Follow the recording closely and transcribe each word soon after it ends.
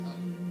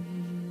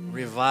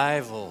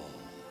Revival.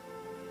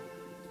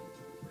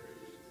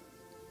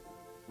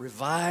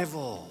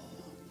 Revival.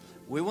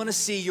 We want to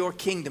see your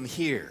kingdom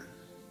here.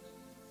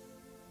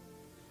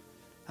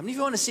 How many of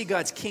you want to see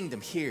God's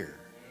kingdom here?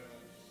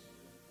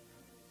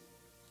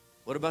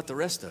 What about the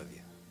rest of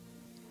you?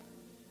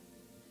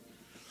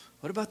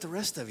 What about the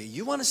rest of you?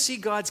 You want to see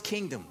God's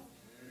kingdom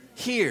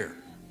here,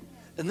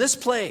 in this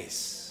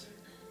place.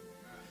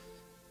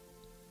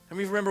 How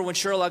many of you remember when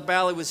Sherlock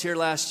Balley was here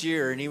last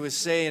year and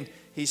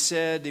he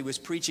said he was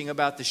preaching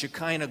about the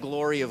Shekinah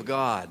glory of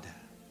God.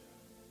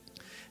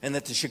 And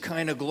that the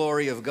Shekinah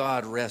glory of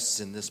God rests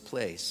in this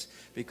place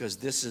because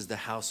this is the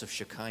house of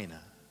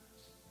Shekinah.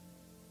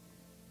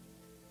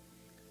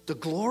 The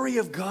glory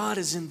of God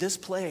is in this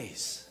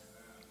place.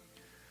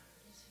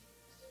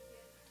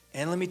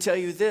 And let me tell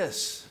you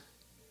this.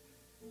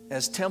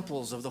 As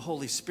temples of the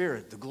Holy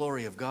Spirit, the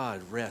glory of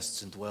God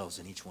rests and dwells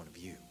in each one of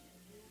you.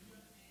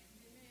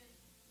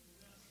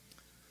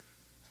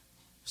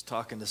 I was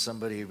talking to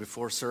somebody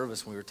before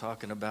service when we were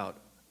talking about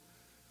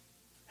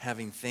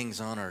having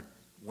things on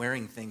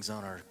wearing things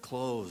on our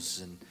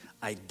clothes and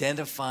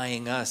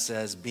identifying us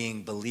as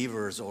being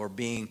believers or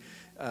being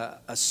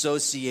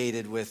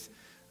associated with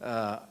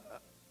a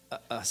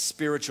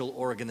spiritual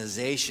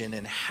organization,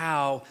 and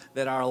how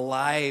that our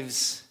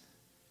lives,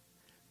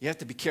 you have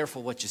to be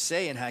careful what you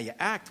say and how you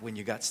act when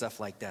you got stuff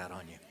like that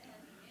on you.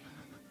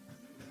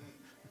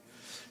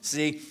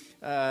 See,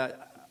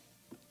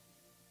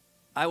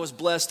 I was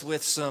blessed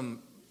with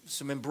some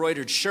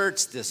embroidered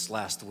shirts this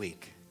last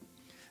week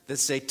that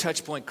say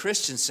Touchpoint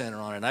Christian Center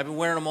on it, and I've been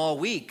wearing them all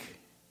week.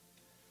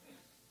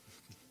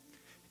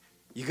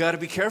 You got to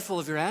be careful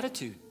of your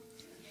attitude.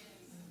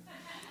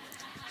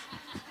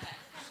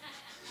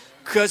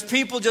 Because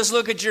people just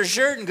look at your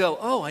shirt and go,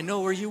 oh, I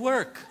know where you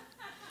work.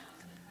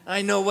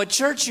 I know what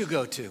church you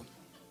go to.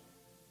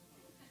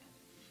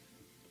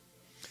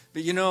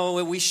 But you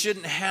know, we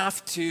shouldn't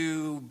have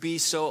to be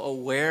so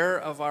aware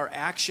of our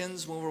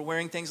actions when we're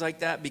wearing things like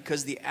that,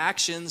 because the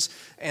actions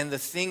and the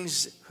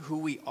things who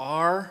we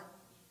are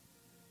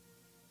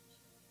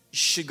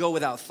should go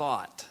without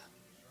thought.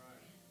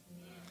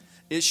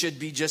 It should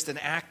be just an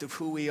act of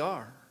who we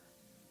are.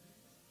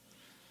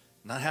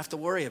 Not have to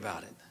worry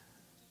about it.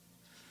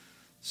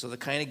 So that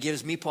kind of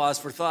gives me pause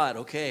for thought.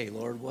 Okay,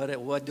 Lord,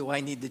 what do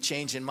I need to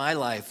change in my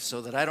life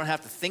so that I don't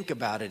have to think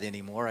about it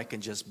anymore? I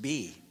can just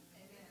be.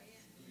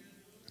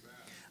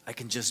 I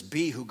can just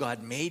be who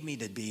God made me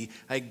to be.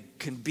 I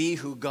can be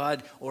who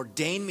God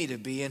ordained me to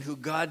be and who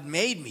God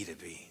made me to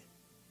be.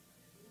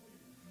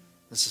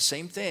 It's the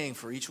same thing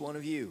for each one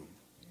of you.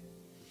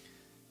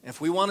 If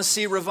we want to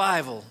see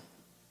revival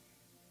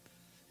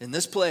in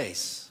this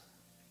place,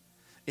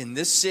 in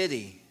this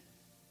city,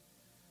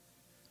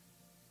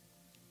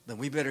 then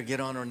we better get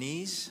on our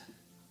knees,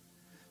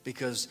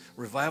 because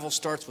revival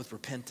starts with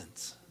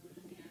repentance.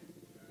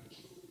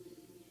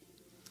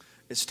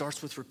 It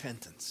starts with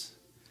repentance.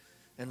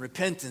 And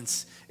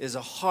repentance is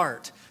a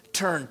heart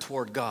turned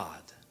toward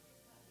God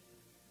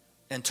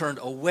and turned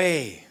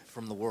away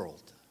from the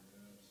world.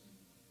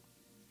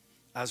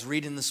 I was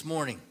reading this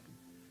morning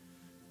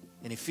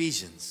in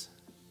Ephesians.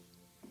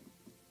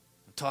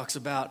 It talks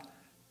about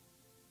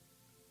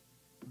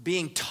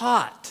being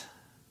taught.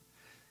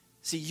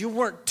 See, you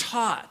weren't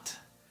taught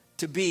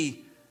to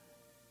be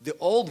the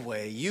old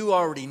way. You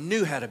already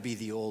knew how to be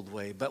the old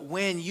way. But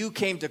when you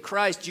came to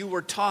Christ, you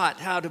were taught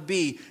how to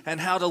be and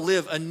how to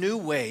live a new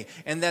way.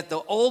 And that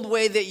the old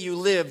way that you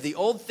lived, the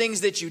old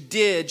things that you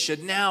did,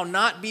 should now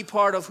not be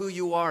part of who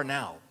you are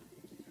now.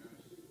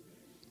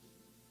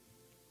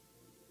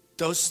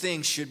 Those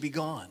things should be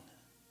gone.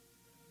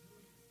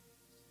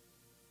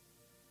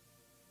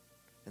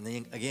 And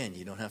then again,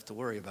 you don't have to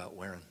worry about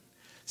wearing.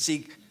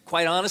 See,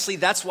 quite honestly,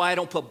 that's why I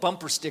don't put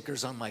bumper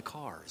stickers on my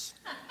cars.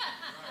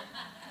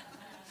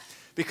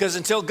 Because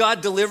until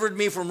God delivered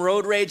me from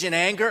road rage and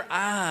anger,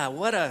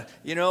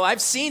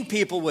 I've seen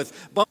people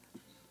with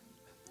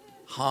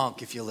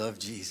honk if you love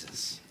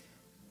Jesus.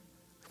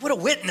 What a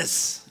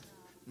witness.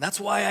 And that's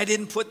why I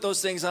didn't put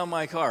those things on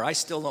my car. I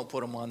still don't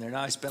put them on there.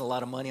 Now I spent a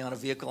lot of money on a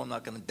vehicle. I'm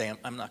not going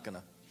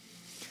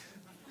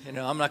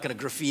to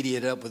graffiti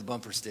it up with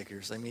bumper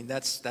stickers. I mean,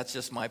 that's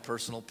just my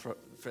personal,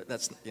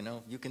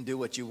 you can do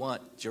what you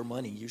want. It's your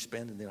money. You're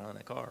spending it on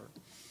a car.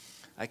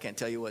 I can't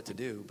tell you what to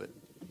do,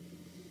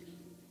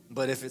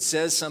 but if it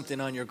says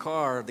something on your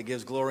car that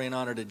gives glory and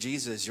honor to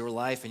Jesus, your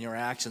life and your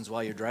actions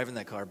while you're driving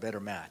that car better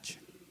match.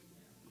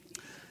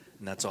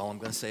 And that's all I'm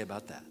going to say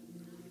about that.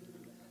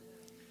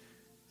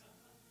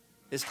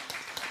 It's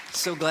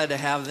so glad to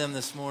have them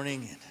this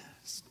morning.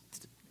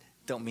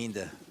 Don't mean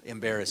to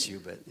embarrass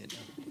you, but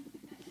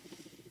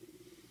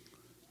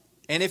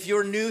And if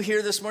you're new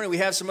here this morning, we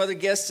have some other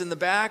guests in the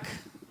back,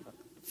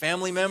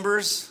 family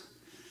members.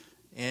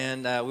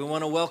 And we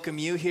want to welcome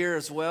you here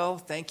as well.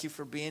 Thank you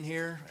for being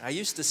here. I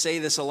used to say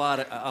this a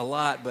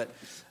lot, but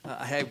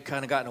I have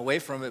kind of gotten away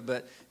from it.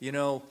 But,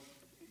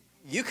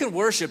 you can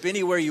worship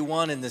anywhere you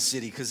want in this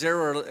city, because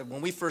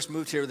when we first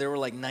moved here, there were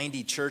like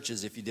 90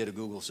 churches if you did a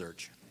Google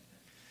search.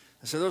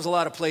 So there was a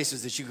lot of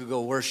places that you could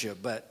go worship.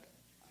 But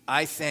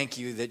I thank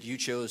you that you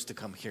chose to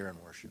come here and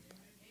worship.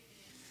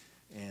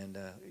 And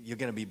you're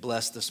going to be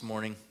blessed this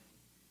morning.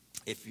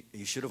 If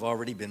you should have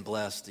already been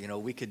blessed,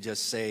 we could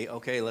just say,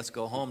 okay, let's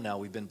go home now.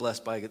 We've been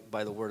blessed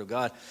by the word of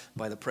God,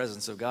 by the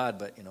presence of God.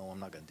 But, I'm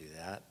not going to do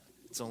that.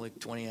 It's only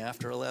 20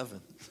 after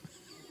 11.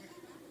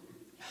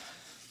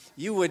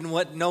 You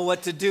wouldn't know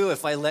what to do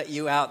if I let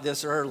you out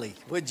this early,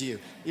 would you?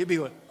 You'd be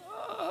going,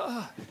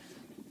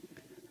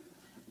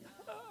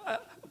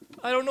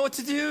 I don't know what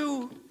to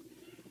do.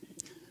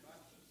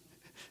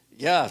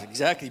 Yeah,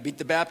 exactly. Beat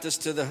the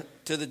Baptists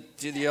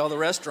to all the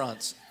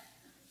restaurants.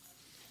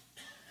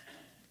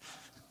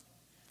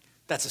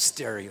 That's a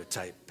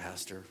stereotype,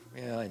 Pastor.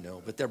 Yeah, I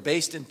know. But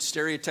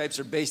stereotypes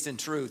are based in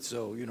truth,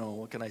 so,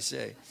 what can I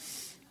say?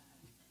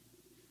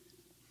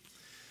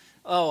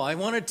 Oh, I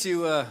wanted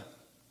to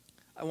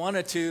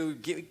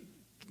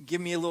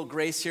give me a little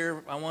grace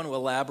here. I want to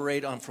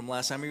elaborate on from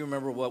last time. You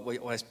remember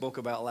what I spoke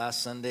about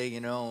last Sunday?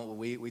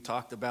 We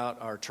talked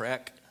about our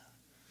trek,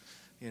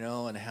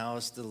 and how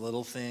it's the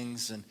little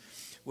things. And,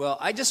 well,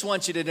 I just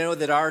want you to know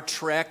that our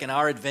trek and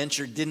our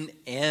adventure didn't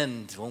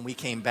end when we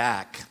came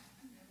back.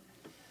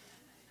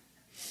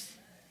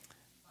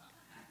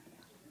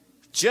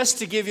 Just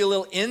to give you a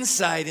little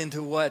insight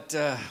into what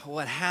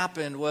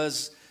happened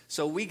was,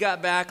 so we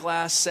got back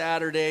last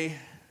Friday.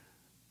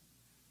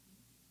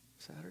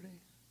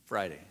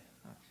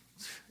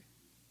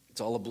 It's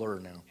all a blur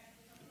now.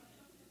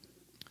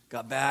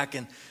 Got back,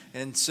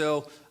 and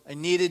so I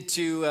needed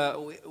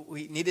to,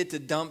 we needed to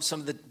dump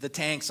some of the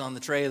tanks on the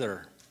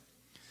trailer.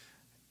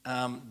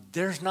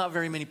 There's not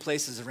very many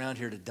places around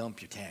here to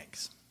dump your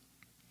tanks.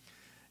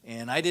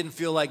 And I didn't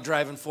feel like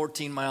driving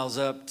 14 miles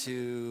up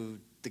to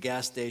the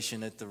gas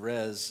station at the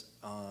res,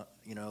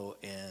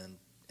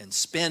 and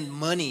spend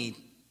money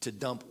to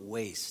dump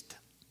waste.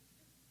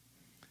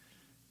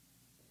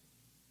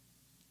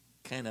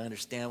 Kind of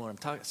understand what I'm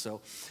talking. So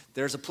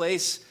there's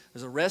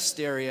a rest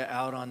area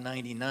out on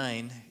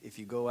 99. If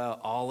you go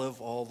out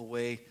Olive all the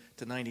way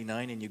to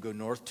 99 and you go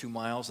north 2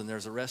 miles, and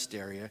there's a rest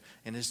area,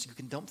 and you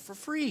can dump for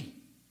free.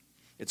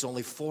 It's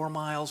only 4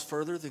 miles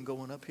further than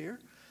going up here.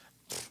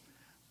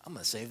 I'm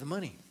going to save the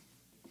money.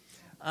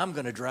 I'm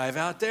going to drive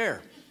out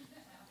there.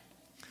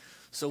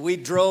 So we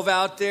drove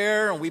out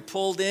there and we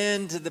pulled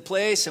into the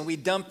place and we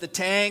dumped the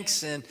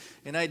tanks and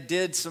I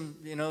did some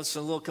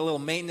little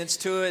maintenance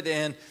to it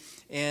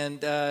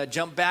and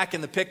jumped back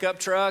in the pickup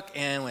truck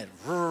and went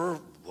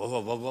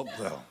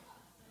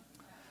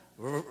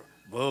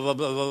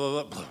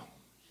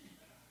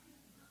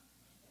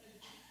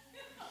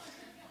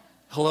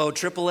hello,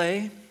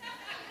 AAA.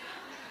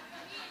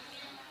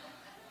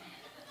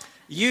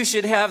 You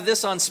should have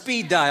this on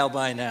speed dial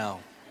by now.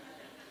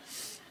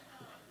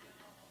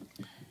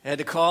 Had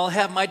to call,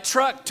 have my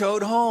truck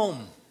towed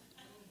home.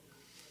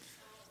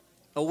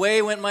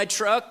 Away went my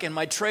truck, and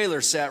my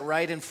trailer sat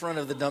right in front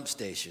of the dump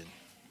station.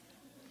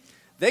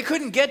 They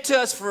couldn't get to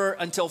us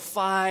until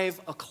 5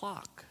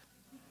 o'clock.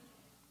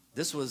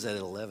 This was at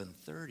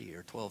 11:30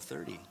 or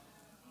 12:30.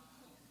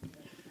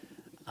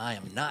 I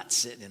am not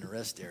sitting in a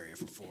rest area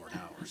for 4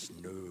 hours.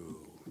 No.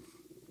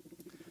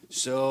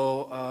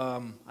 So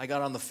I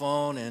got on the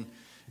phone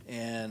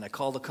and I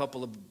called a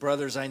couple of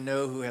brothers I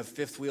know who have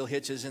fifth wheel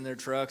hitches in their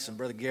trucks, and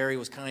Brother Gary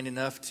was kind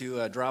enough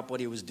to drop what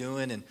he was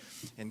doing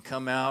and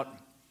come out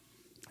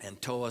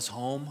and tow us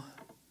home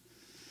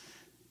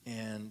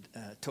and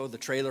tow the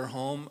trailer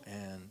home,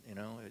 and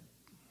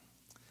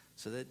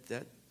so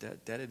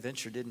that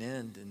adventure didn't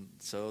end. And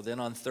so then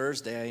on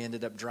Thursday I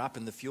ended up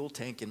dropping the fuel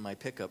tank in my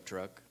pickup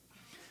truck,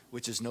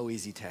 which is no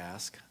easy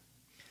task,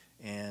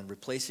 and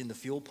replacing the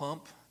fuel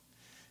pump.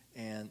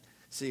 And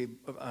see,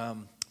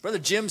 Brother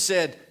Jim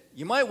said,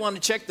 you might want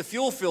to check the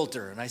fuel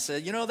filter. And I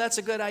said, that's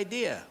a good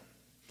idea.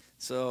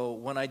 So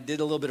when I did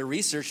a little bit of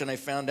research and I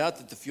found out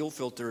that the fuel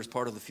filter is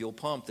part of the fuel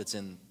pump that's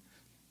in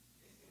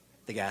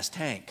the gas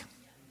tank.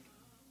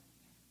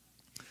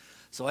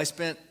 So I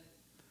spent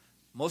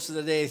most of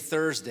the day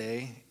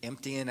Thursday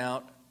emptying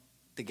out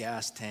the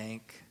gas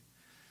tank,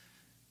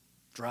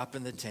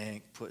 dropping the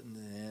tank, putting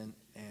it in,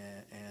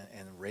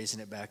 and raising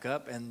it back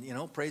up.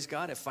 And, praise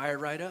God, it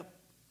fired right up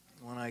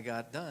when I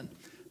got done.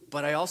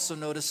 But I also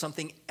noticed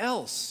something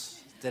else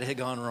that had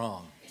gone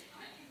wrong.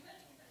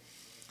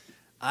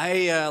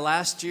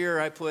 Last year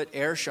I put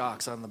air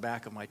shocks on the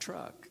back of my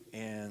truck,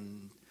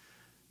 and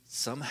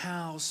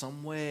somehow,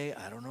 some way,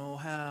 I don't know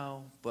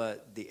how,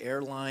 but the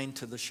air line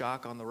to the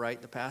shock on the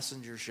right, the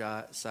passenger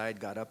side,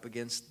 got up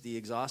against the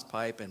exhaust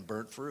pipe and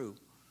burnt through.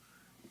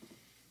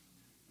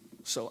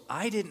 So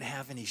I didn't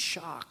have any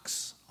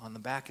shocks on the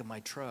back of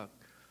my truck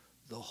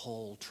the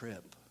whole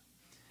trip,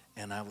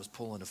 and I was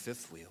pulling a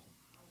fifth wheel.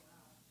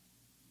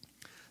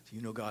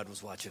 God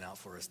was watching out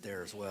for us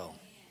there as well.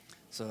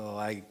 So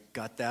I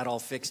got that all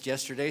fixed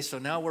yesterday, so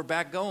now we're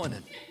back going.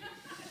 And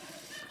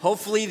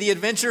hopefully the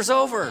adventure's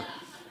over.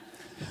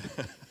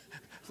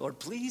 Lord,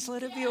 please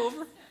let it be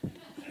over.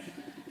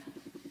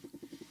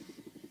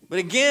 But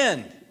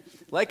again,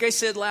 like I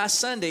said last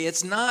Sunday,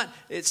 it's not,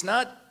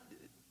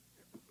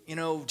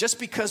 just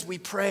because we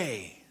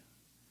pray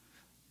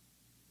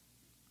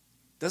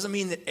Doesn't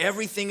mean that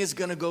everything is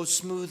going to go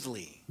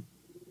smoothly.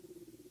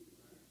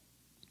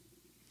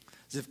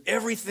 If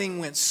everything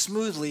went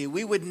smoothly,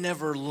 we would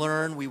never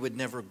learn, we would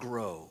never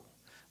grow,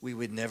 we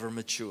would never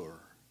mature.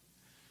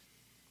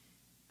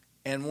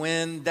 And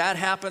when that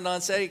happened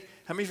on Saturday,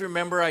 how many of you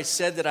remember I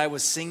said that I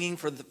was singing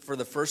for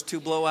the first 2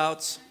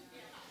 blowouts?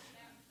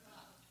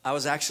 I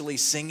was actually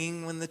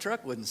singing when the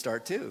truck wouldn't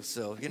start too.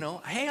 So,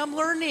 hey, I'm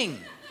learning.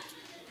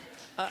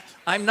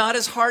 I'm not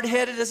as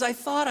hard-headed as I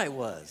thought I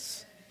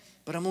was,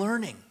 but I'm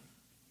learning.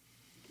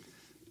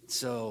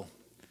 So,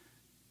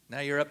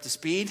 now you're up to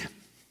speed.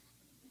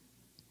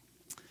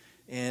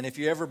 And if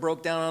you ever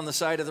broke down on the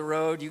side of the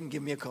road, you can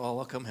give me a call.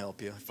 I'll come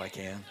help you if I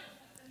can.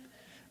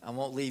 I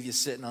won't leave you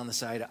sitting on the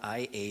side of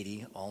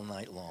I-80 all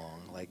night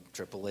long like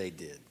AAA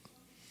did.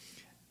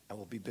 I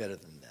will be better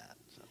than that.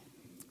 So,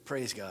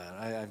 praise God.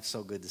 I'm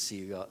so good to see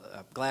you.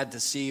 I'm glad to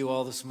see you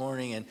all this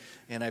morning.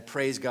 And I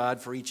praise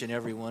God for each and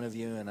every one of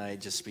you. And I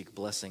just speak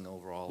blessing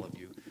over all of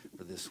you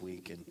for this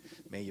week. And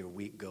may your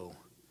week go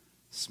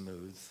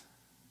smooth.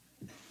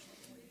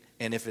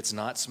 And if it's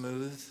not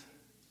smooth,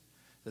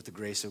 that the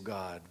grace of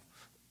God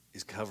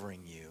is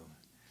covering you,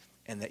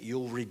 and that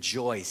you'll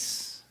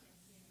rejoice.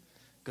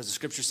 Because the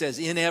scripture says,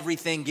 in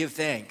everything give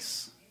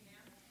thanks.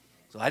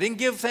 So I didn't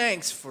give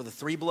thanks for the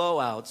 3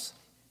 blowouts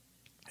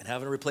and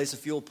having to replace a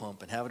fuel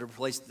pump and having to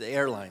replace the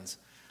airlines.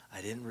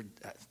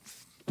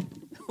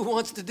 Who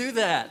wants to do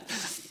that?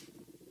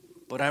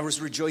 But I was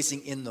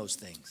rejoicing in those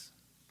things.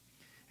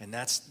 And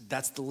that's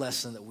the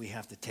lesson that we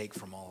have to take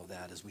from all of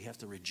that, is we have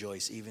to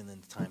rejoice even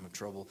in the time of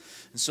trouble.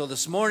 And so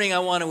this morning I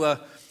want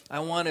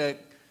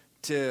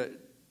to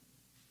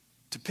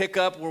pick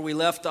up where we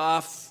left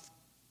off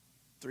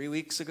 3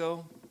 weeks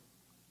ago.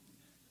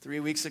 3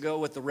 weeks ago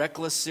with the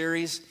Reckless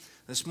series.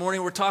 This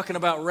morning we're talking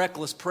about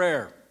reckless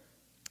prayer.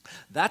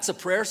 That's a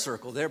prayer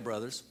circle there,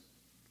 brothers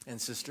and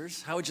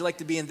sisters. How would you like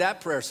to be in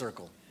that prayer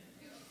circle?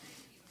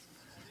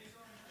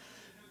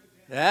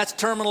 That's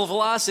terminal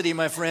velocity,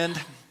 my friend.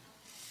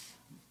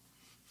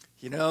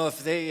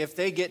 If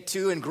they get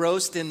too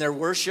engrossed in their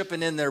worship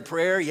and in their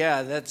prayer,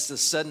 that's a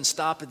sudden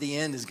stop at the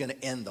end is going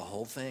to end the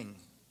whole thing.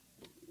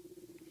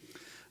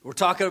 We want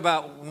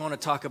to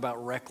talk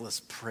about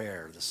reckless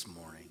prayer this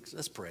morning. So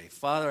let's pray.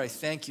 Father, I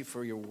thank you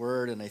for your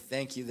word, and I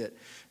thank you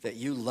that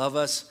you love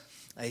us.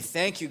 I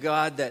thank you,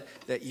 God,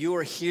 that you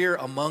are here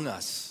among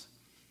us.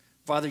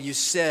 Father, you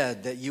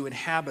said that you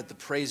inhabit the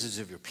praises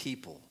of your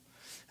people.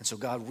 And so,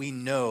 God, we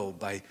know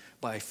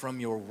by from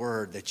your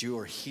word that you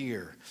are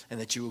here and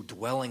that you are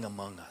dwelling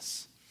among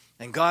us.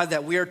 And God,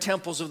 that we are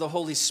temples of the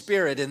Holy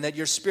Spirit and that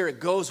your Spirit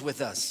goes with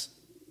us.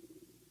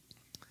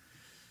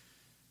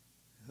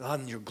 God,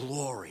 and your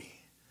glory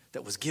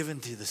that was given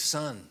to the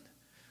Son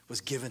was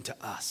given to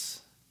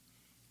us.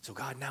 So,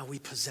 God, now we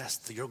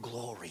possess your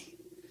glory.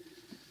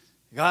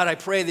 God, I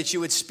pray that you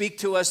would speak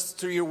to us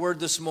through your word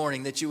this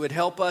morning, that you would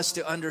help us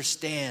to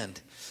understand,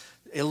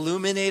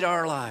 illuminate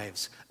our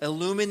lives,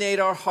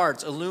 illuminate our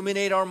hearts,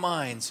 illuminate our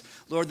minds.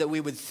 Lord, that we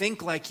would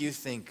think like you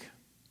think,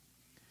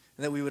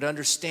 and that we would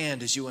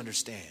understand as you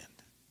understand.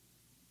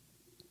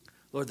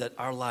 Lord, that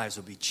our lives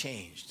will be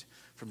changed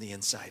from the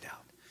inside out.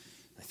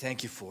 I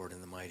thank you for it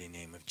in the mighty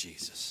name of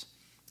Jesus.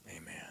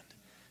 Amen.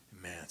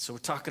 Amen. So we're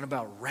talking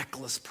about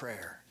reckless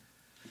prayer.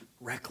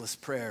 Reckless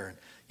prayer.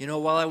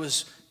 While I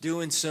was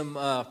doing some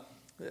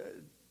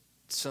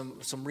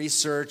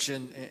research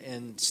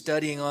and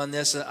studying on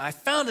this, I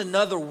found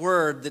another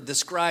word that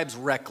describes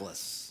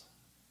reckless.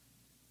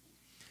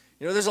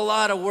 There's a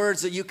lot of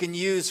words that you can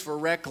use for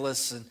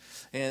reckless.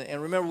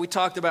 And remember, we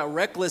talked about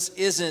reckless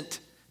isn't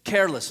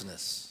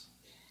carelessness.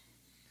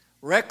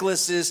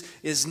 Reckless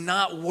is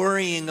not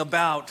worrying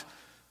about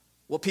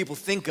what people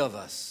think of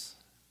us.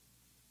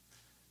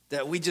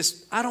 That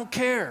I don't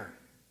care.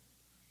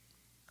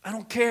 I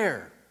don't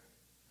care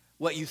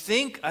what you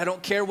think. I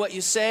don't care what you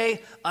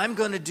say. I'm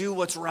going to do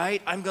what's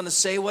right. I'm going to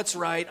say what's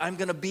right. I'm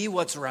going to be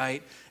what's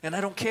right. And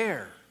I don't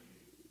care.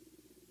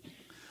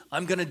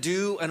 I'm going to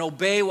do and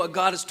obey what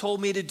God has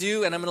told me to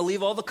do. And I'm going to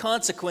leave all the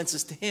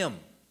consequences to Him.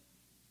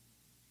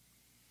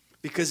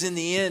 Because in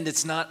the end,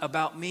 it's not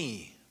about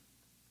me.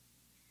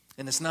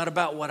 And it's not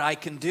about what I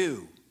can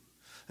do.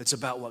 It's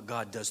about what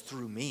God does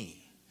through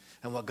me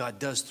and what God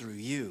does through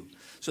you.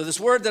 So this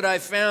word that I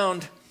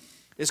found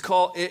is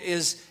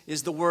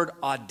the word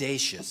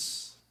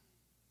audacious.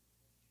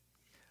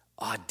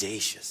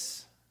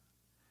 Audacious.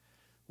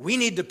 We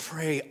need to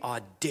pray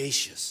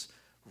audacious,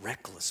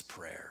 reckless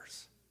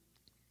prayers.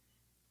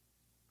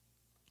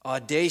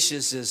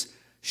 Audacious is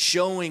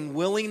showing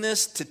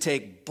willingness to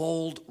take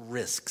bold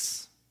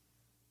risks.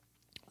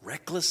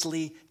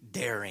 Recklessly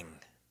daring.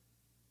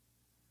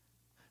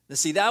 Now,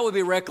 see, that would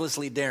be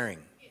recklessly daring.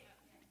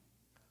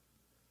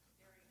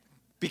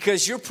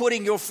 Because you're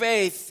putting your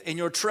faith and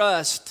your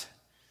trust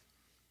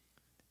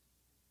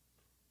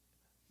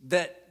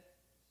that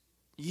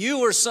you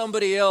or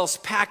somebody else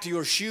packed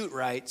your chute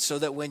right so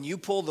that when you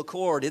pull the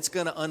cord, it's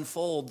going to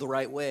unfold the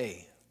right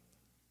way.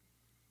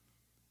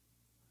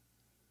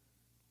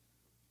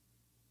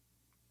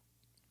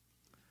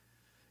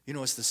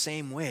 It's the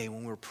same way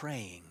when we're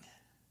praying.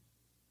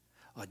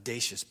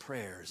 audacious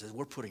prayers as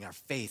we're putting our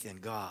faith in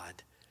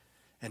God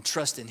and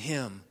trust in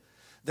Him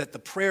that the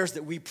prayers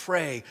that we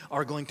pray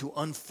are going to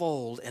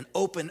unfold and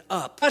open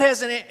up.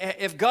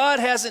 If God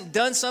hasn't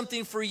done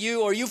something for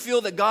you or you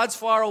feel that God's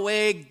far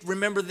away,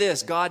 remember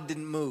this: God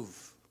didn't move.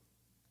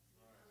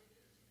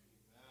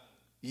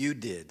 You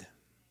did.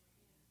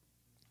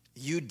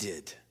 You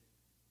did.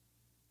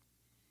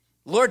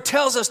 Lord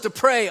tells us to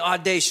pray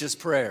audacious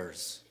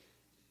prayers.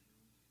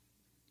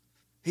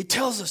 He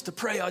tells us to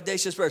pray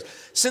audacious prayers.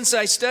 Since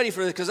I studied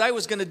for this, because I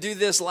was going to do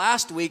this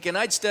last week, and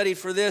I'd studied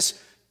for this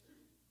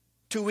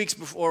 2 weeks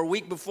before, a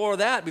week before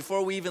that,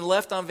 before we even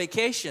left on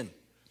vacation.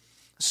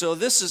 So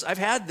I've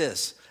had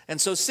this.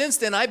 And so since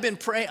then, I've been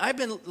praying, I've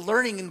been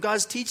learning, and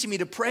God's teaching me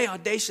to pray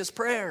audacious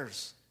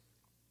prayers.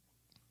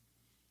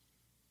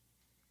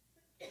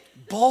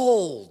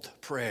 Bold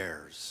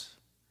prayers.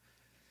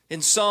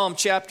 In Psalm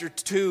chapter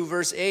 2,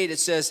 verse 8, it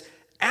says,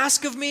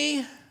 "Ask of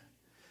me,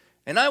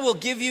 and I will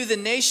give you the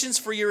nations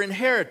for your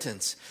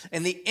inheritance,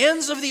 and the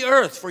ends of the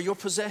earth for your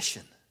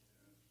possession."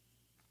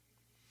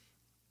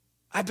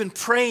 I've been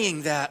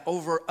praying that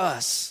over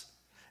us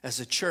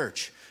as a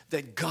church,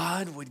 that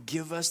God would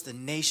give us the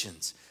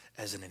nations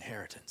as an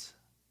inheritance.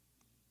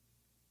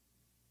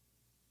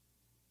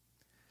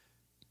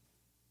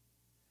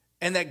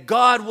 And that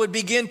God would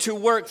begin to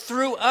work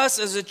through us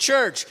as a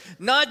church,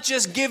 not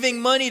just giving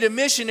money to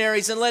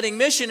missionaries and letting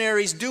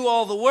missionaries do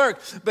all the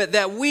work, but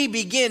that we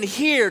begin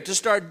here to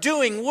start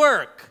doing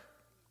work.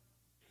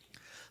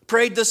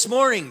 Prayed this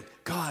morning,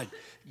 God,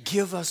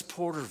 give us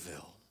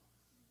Porterville.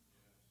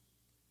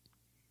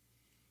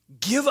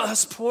 Give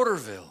us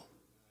Porterville.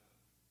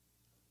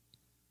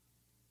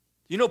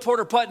 You know,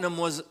 Porter Putnam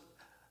was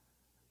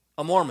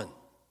a Mormon.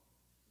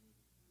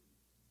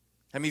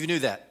 How many of you knew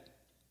that?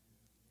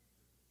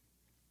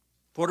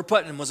 Porter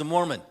Putnam was a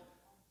Mormon.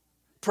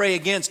 Pray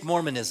against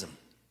Mormonism.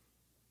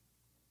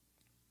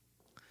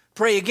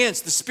 Pray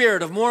against the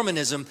spirit of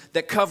Mormonism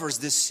that covers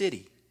this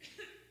city.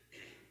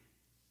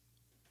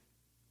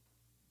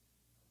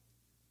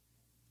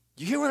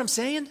 You hear what I'm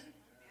saying?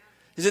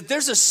 Is that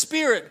there's a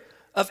spirit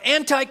of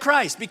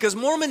Antichrist, because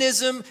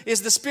Mormonism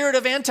is the spirit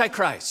of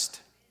Antichrist.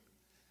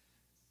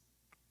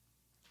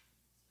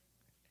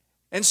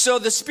 And so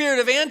the spirit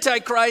of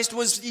Antichrist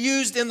was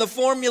used in the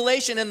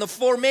formulation and the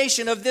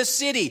formation of this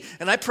city.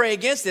 And I pray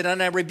against it,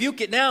 and I rebuke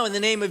it now in the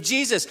name of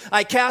Jesus.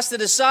 I cast it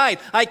aside.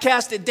 I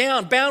cast it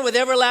down, bound with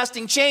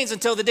everlasting chains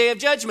until the day of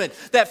judgment.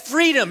 That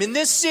freedom in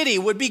this city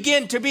would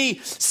begin to be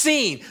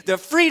seen. The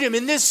freedom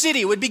in this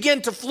city would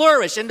begin to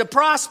flourish and to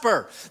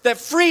prosper. That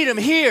freedom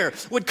here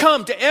would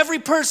come to every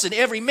person,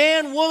 every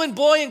man, woman,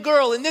 boy, and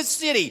girl in this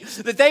city.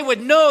 That they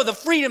would know the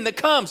freedom that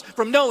comes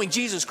from knowing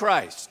Jesus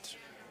Christ.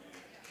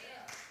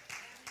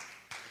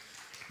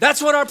 That's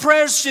what our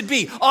prayers should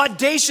be.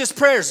 Audacious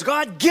prayers.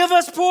 God, give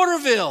us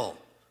Porterville.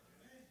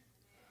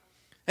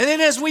 And then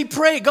as we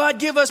pray, God,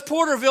 give us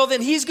Porterville, then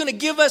He's going to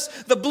give us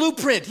the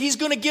blueprint. He's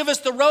going to give us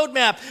the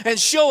roadmap and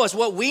show us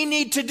what we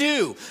need to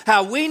do,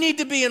 how we need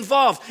to be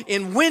involved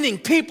in winning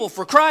people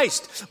for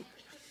Christ.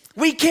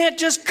 We can't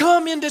just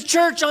come into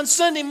church on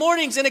Sunday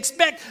mornings and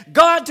expect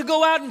God to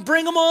go out and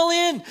bring them all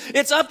in.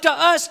 It's up to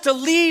us to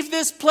leave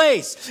this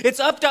place. It's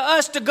up to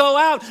us to go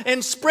out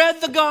and spread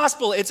the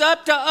gospel. It's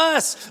up to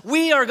us.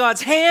 We are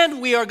God's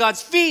hand. We are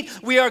God's feet.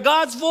 We are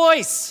God's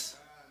voice.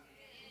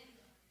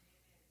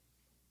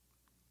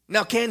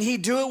 Now, can He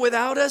do it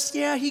without us?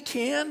 Yeah, He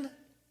can.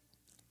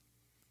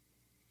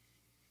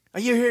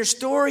 You hear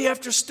story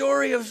after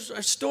story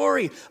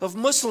of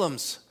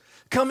Muslims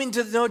coming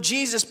to know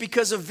Jesus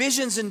because of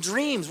visions and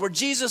dreams where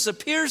Jesus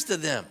appears to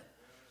them.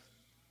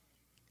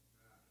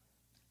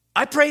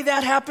 I pray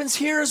that happens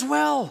here as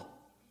well.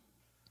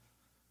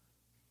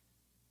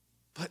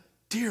 But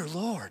dear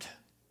Lord,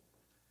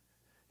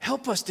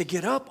 help us to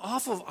get up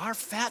off of our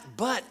fat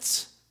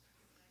butts.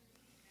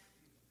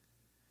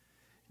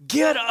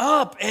 Get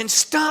up and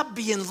stop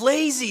being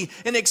lazy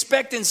and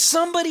expecting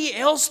somebody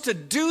else to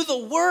do the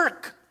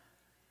work.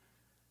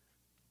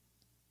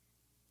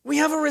 We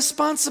have a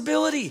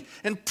responsibility,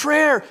 and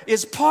prayer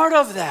is part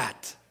of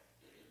that.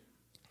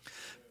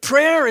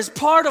 Prayer is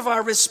part of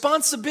our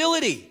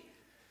responsibility.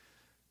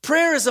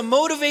 Prayer is a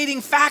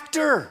motivating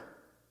factor.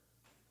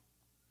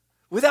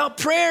 Without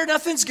prayer,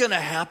 nothing's going to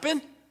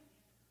happen.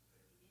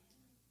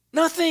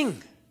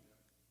 Nothing.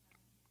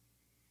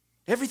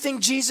 Everything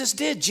Jesus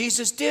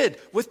did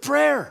with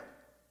prayer.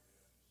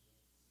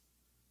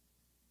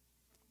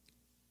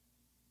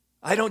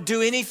 I don't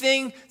do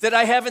anything that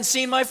I haven't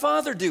seen my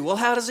Father do. Well,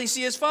 how does He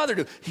see His Father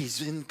do?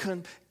 He's in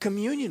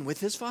communion with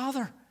His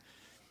Father.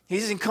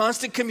 He's in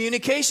constant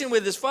communication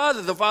with His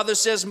Father. The Father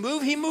says,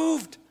 move, He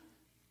moved.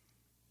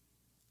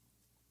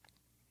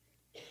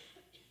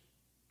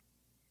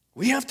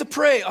 We have to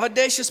pray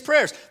audacious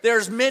prayers.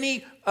 There's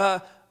many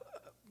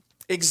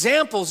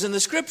examples in the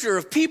Scripture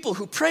of people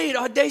who prayed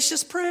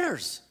audacious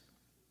prayers.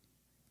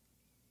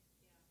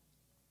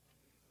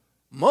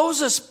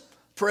 Moses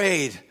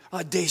prayed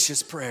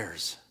audacious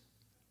prayers.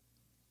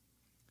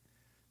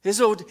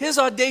 His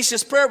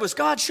audacious prayer was,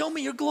 God, show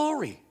me your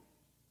glory.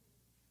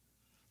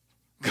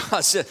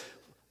 God said,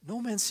 no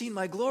man's seen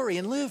my glory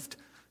and lived.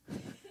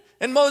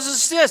 And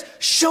Moses says,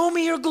 show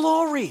me your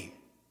glory.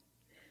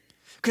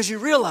 Because you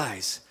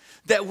realize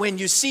that when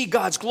you see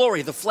God's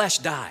glory, the flesh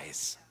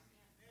dies.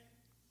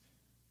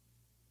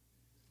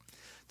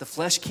 The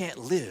flesh can't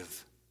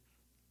live,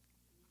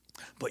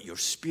 but your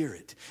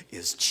spirit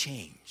is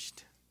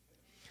changed.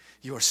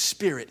 Your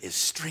spirit is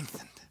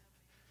strengthened.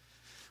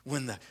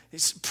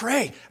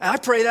 Pray. I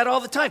pray that all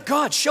the time.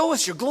 God, show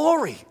us your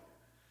glory.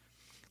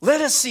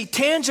 Let us see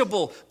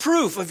tangible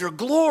proof of your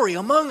glory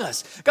among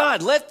us.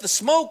 God, let the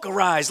smoke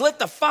arise. Let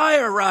the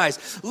fire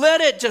rise.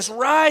 Let it just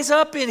rise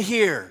up in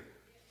here.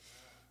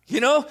 You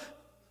know?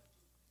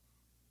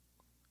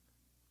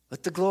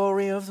 Let the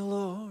glory of the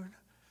Lord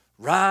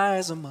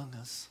rise among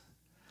us.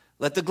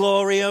 Let the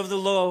glory of the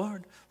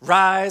Lord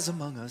rise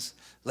among us.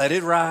 Let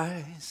it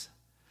rise.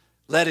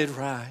 Let it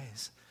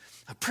rise.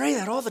 I pray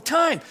that all the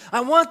time.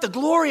 I want the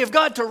glory of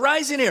God to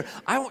rise in here.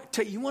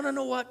 You want to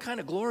know what kind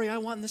of glory I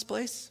want in this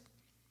place?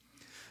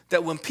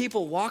 That when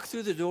people walk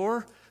through the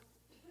door,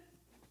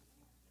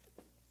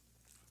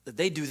 that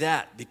they do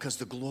that because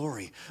the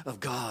glory of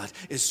God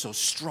is so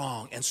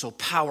strong and so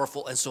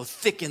powerful and so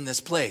thick in this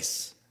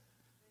place.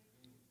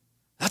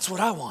 That's what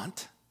I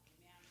want.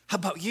 How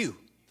about you?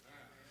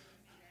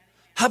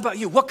 How about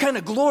you? What kind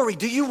of glory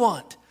do you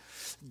want?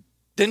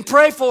 Then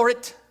pray for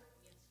it.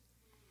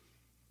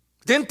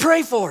 Then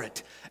pray for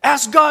it.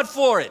 Ask God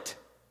for it.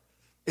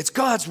 It's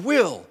God's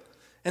will.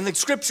 And the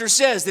scripture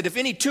says that if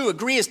any two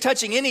agree as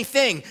touching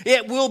anything,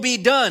 it will be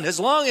done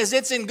as long as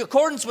it's in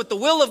accordance with the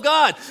will of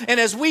God. And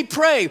as we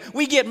pray,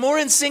 we get more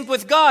in sync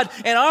with God,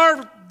 and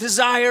our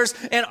desires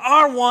and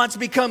our wants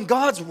become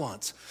God's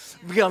wants.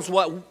 It becomes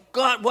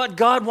what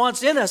God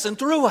wants in us and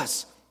through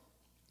us.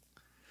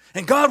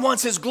 And God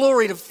wants his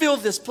glory to fill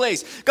this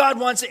place. God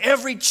wants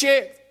every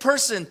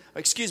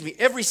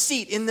every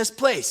seat in this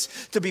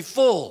place to be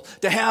full,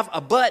 to have a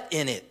butt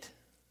in it.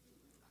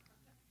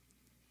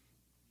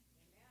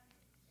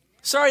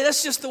 Sorry,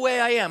 that's just the way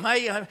I am.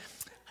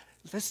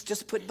 Let's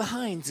just put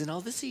behinds in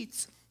all the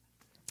seats.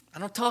 I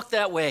don't talk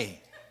that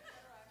way.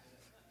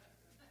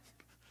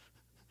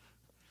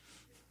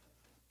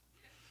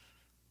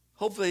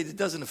 Hopefully it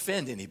doesn't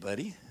offend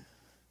anybody.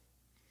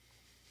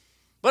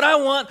 But I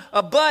want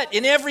a butt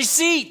in every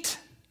seat.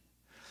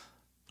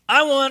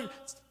 I want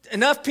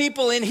enough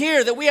people in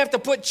here that we have to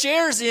put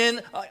chairs in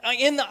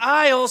the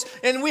aisles,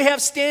 and we have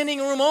standing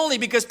room only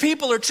because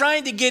people are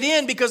trying to get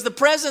in because the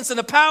presence and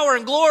the power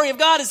and glory of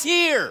God is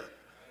here.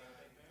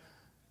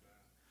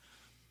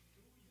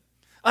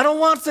 I don't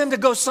want them to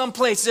go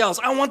someplace else.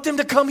 I want them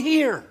to come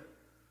here.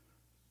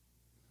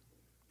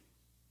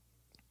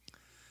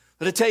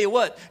 But I tell you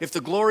what, if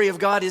the glory of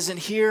God isn't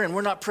here and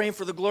we're not praying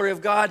for the glory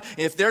of God,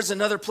 if there's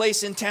another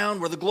place in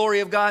town where the glory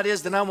of God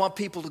is, then I want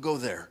people to go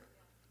there.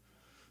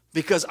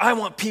 Because I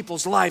want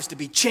people's lives to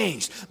be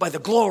changed by the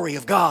glory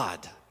of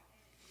God.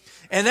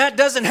 And that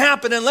doesn't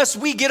happen unless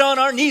we get on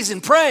our knees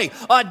and pray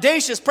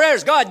audacious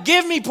prayers. God,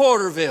 give me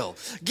Porterville.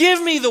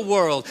 Give me the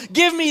world.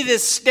 Give me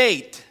this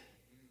state.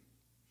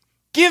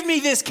 Give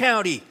me this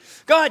county.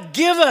 God,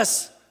 give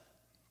us.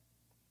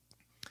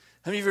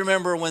 How many of you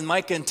remember when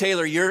Mike and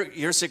Taylor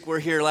Yersick were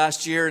here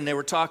last year, and they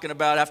were talking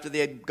about after they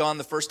had gone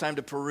the first time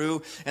to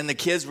Peru, and the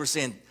kids were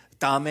saying,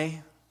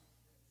 dame,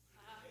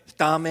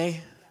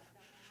 dame.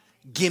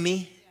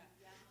 Gimme,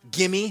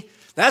 gimme.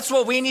 That's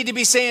what we need to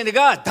be saying to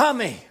God.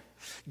 Dame.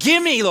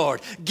 Give me,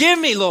 Lord. Give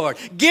me, Lord.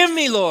 Give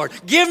me, Lord.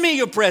 Give me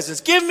your presence.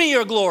 Give me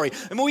your glory.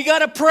 I mean, we got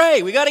to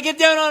pray. We got to get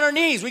down on our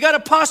knees. We got to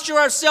posture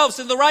ourselves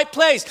in the right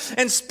place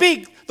and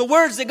speak the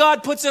words that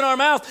God puts in our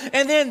mouth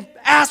and then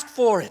ask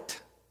for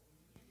it.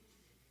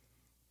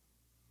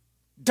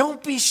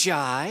 Don't be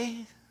shy.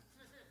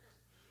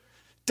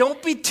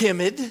 Don't be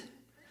timid.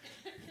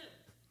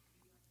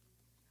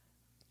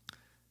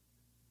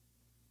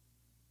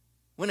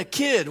 When a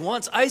kid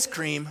wants ice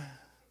cream,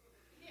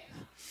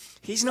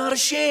 he's not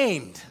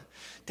ashamed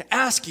to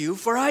ask you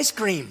for ice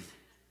cream.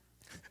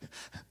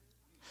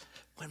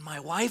 When my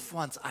wife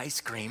wants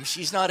ice cream,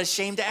 she's not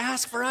ashamed to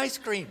ask for ice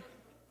cream.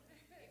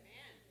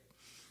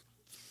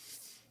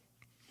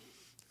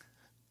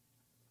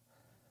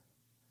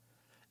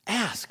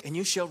 Ask and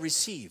you shall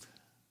receive.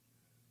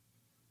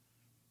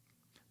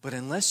 But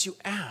unless you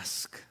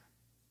ask,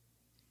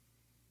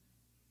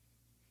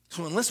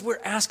 so unless we're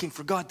asking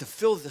for God to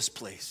fill this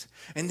place,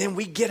 and then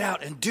we get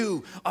out and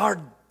do our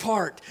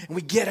part, and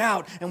we get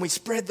out and we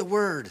spread the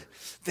word,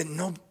 then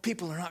no,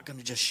 people are not going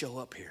to just show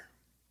up here.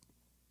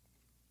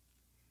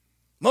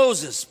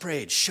 Moses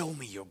prayed, show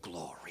me your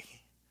glory.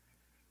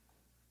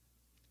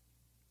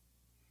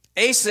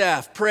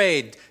 Asaph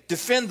prayed,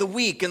 defend the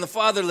weak and the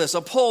fatherless,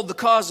 uphold the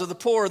cause of the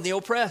poor and the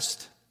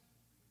oppressed.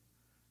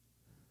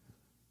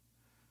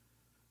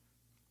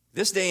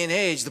 This day and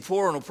age, the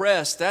poor and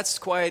oppressed, that's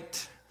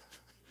quite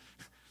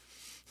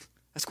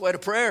a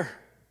prayer.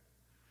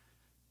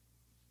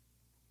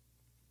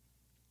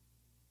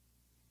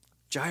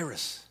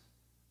 Jairus,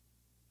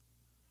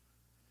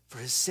 for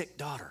his sick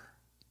daughter.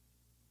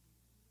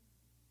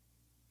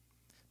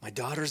 My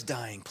daughter's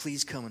dying.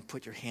 Please come and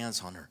put your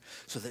hands on her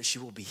so that she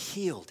will be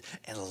healed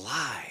and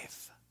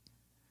alive.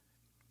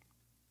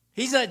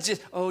 He's not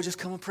just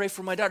come and pray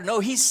for my daughter. No,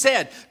 he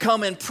said,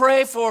 come and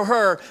pray for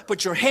her.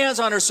 Put your hands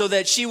on her so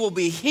that she will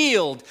be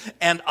healed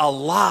and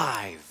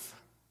alive.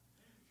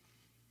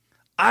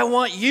 I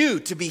want you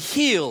to be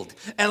healed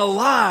and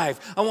alive.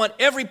 I want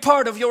every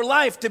part of your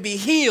life to be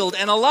healed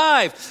and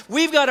alive.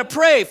 We've got to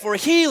pray for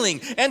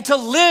healing and to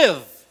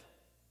live.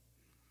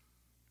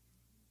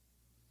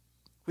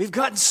 We've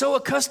gotten so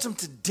accustomed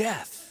to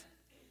death.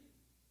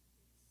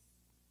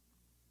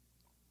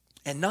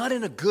 And not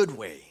in a good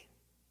way.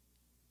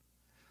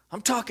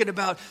 I'm talking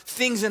about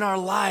things in our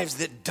lives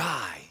that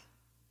die.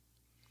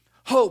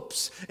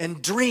 Hopes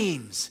and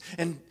dreams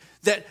and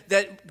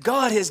that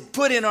God has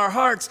put in our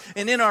hearts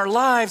and in our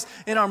lives,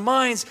 in our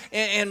minds,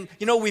 and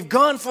we've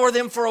gone for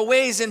them for a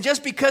ways, and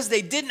just because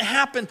they didn't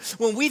happen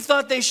when we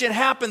thought they should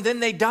happen, then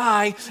they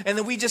die, and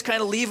then we just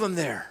kind of leave them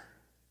there.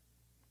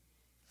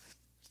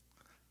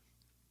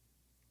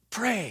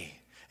 Pray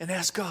and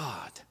ask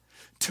God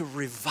to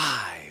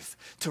revive,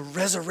 to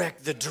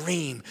resurrect the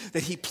dream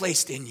that he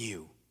placed in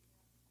you.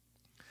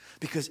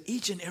 Because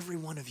each and every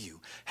one of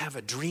you have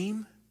a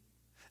dream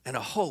and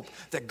a hope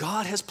that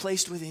God has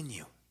placed within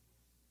you.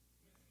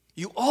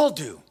 You all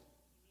do.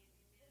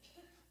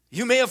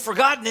 You may have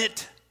forgotten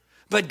it,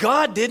 but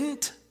God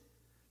didn't,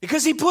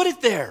 because he put it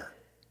there.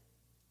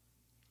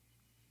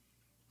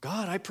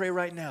 God, I pray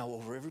right now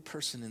over every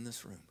person in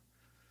this room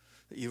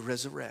that you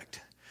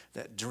resurrect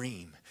that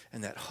dream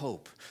and that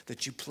hope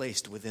that you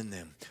placed within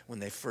them when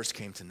they first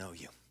came to know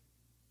you.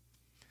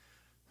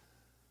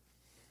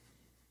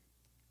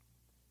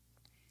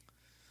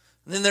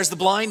 And then there's the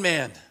blind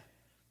man.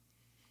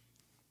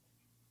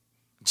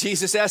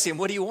 Jesus asked him,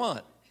 what do you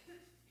want?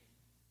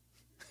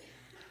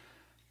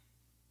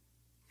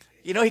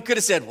 He could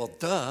have said, well,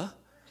 duh.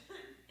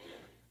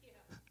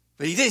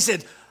 But he did. He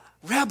said,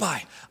 Rabbi,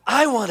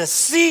 I want to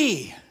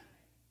see.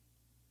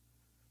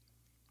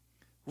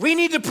 We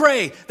need to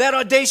pray that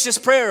audacious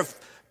prayer of,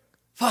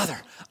 Father,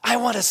 I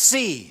want to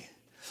see.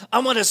 I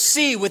want to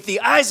see with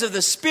the eyes of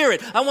the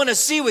Spirit. I want to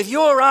see with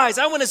your eyes.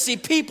 I want to see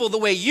people the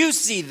way you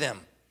see them.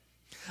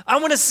 I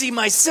want to see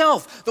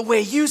myself the way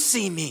you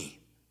see me.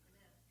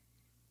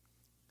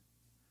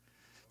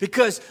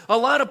 Because a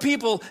lot of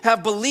people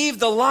have believed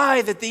the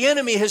lie that the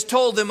enemy has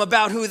told them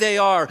about who they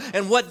are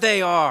and what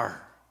they are.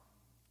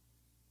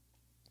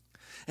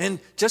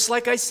 And just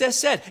like I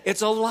said,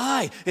 it's a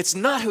lie. It's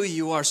not who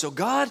you are. So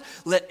God,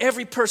 let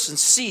every person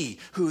see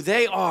who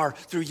they are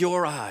through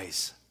your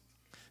eyes.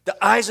 The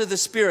eyes of the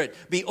Spirit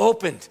be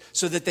opened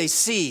so that they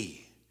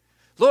see.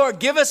 Lord,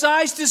 give us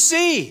eyes to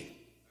see.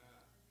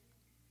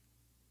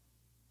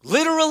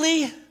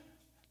 Literally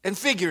and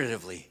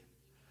figuratively,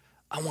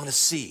 I want to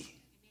see.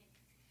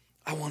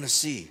 I want to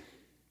see.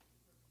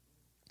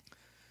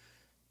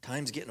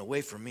 Time's getting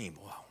away from me.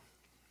 Wow.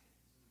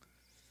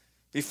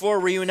 Before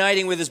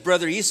reuniting with his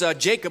brother Esau,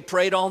 Jacob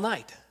prayed all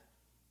night.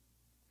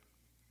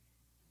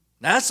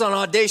 Now that's an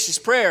audacious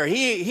prayer.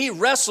 He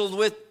wrestled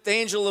with the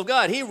angel of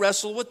God. He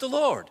wrestled with the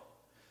Lord.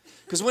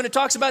 Because when it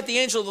talks about the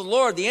angel of the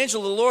Lord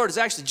is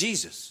actually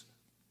Jesus.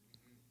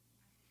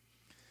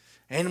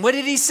 And what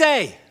did he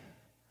say?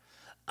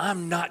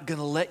 I'm not going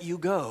to let you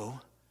go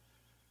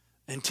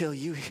until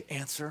you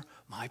answer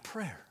my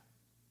prayer.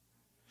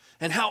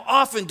 And how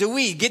often do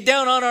we get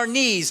down on our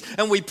knees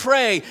and we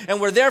pray and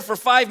we're there for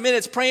 5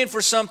 minutes praying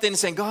for something and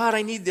saying, God,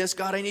 I need this.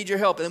 God, I need your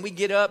help. And then we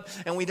get up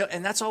and we don't,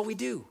 and that's all we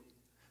do.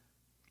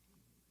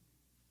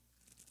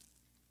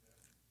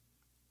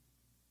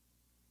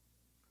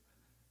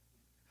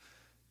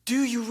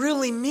 Do you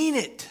really mean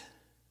it?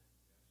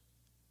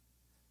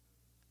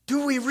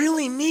 Do we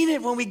really mean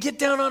it when we get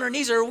down on our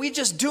knees, or are we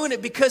just doing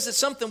it because it's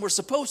something we're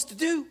supposed to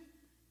do?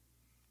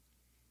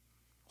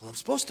 Well, I'm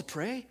supposed to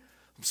pray.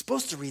 I'm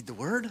supposed to read the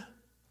Word. I'm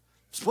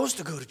supposed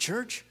to go to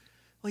church.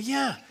 Well,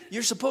 yeah,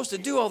 you're supposed to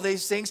do all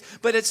these things,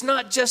 but it's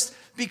not just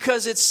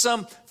because it's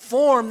some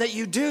form that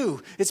you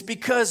do. It's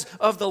because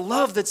of the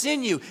love that's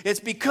in you. It's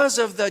because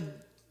of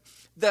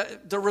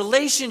the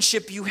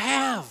relationship you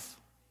have.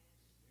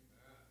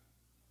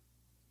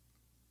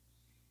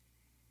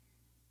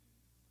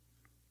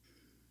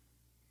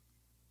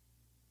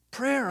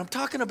 Prayer, I'm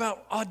talking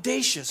about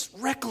audacious,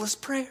 reckless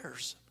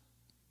prayers.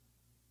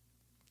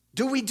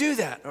 Do we do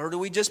that, or do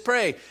we just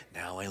pray?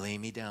 Now I lay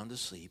me down to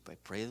sleep. I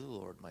pray the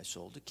Lord my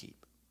soul to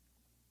keep.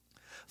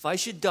 If I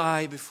should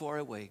die before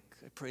I wake,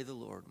 I pray the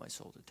Lord my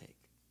soul to take.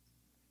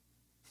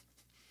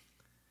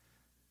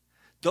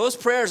 Those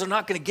prayers are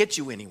not going to get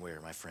you anywhere,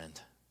 my friend.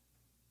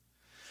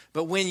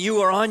 But when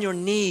you are on your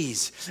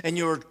knees and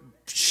you're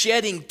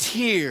shedding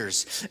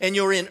tears and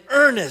you're in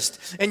earnest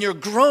and you're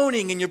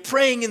groaning and you're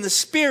praying in the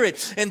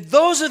Spirit, and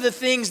those are the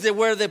things that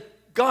where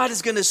God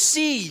is going to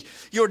see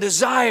your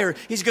desire.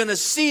 He's going to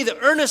see the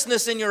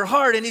earnestness in your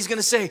heart, and he's going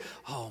to say,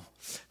 oh,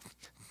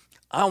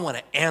 I want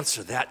to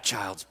answer that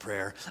child's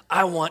prayer.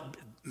 I want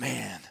to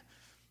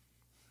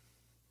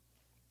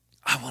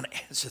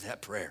answer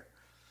that prayer.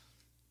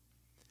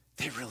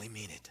 They really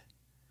mean it.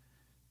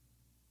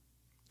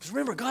 Because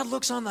remember, God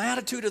looks on the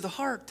attitude of the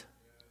heart.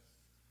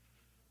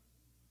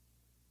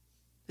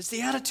 It's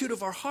the attitude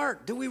of our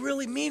heart. Do we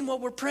really mean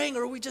what we're praying,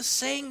 or are we just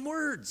saying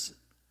words?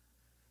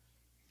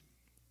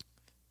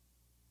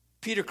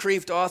 Peter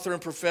Kreeft, author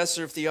and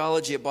professor of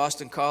theology at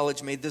Boston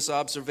College, made this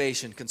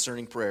observation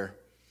concerning prayer.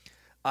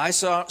 I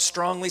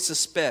strongly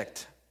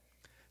suspect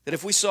that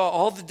if we saw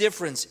all the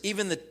difference,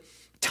 even the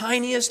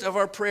tiniest of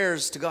our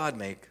prayers to God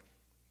make,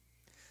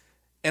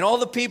 and all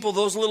the people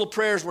those little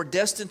prayers were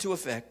destined to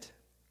affect,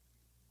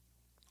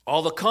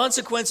 all the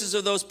consequences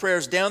of those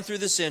prayers down through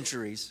the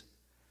centuries,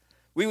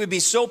 we would be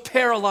so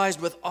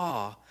paralyzed with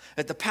awe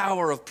at the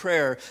power of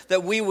prayer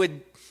that we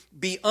would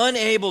be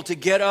unable to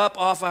get up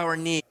off our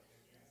knees.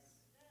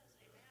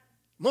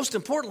 Most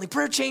importantly,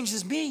 prayer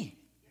changes me.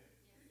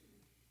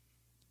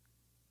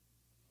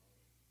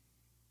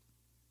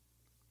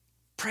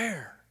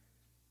 Prayer.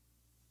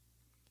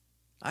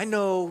 I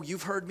know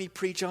you've heard me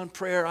preach on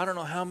prayer I don't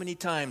know how many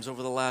times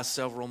over the last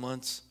several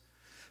months,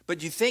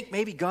 but you think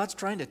maybe God's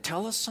trying to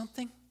tell us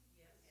something?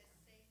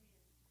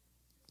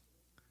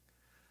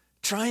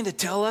 Trying to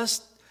tell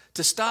us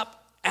to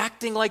stop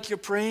acting like you're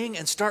praying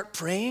and start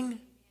praying?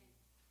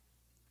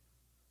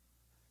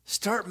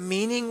 Start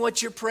meaning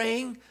what you're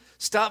praying?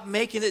 Stop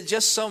making it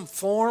just some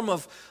form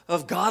of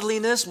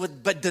godliness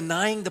but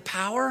denying the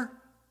power?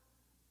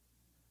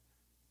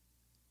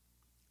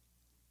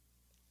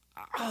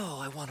 Oh,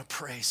 I want to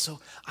pray,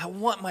 so I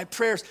want my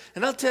prayers.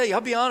 And I'll tell you,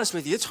 I'll be honest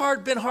with you, it's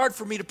been hard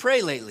for me to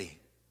pray lately.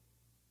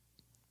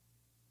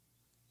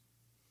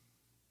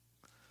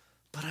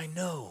 But I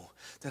know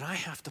that I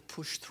have to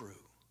push through,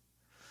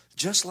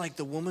 just like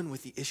the woman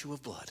with the issue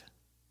of blood.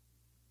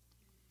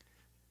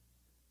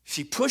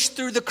 She pushed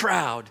through the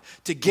crowd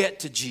to get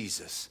to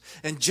Jesus.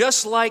 And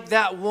just like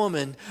that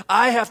woman,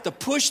 I have to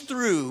push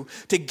through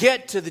to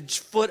get to the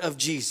foot of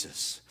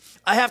Jesus.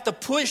 I have to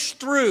push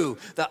through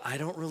the, I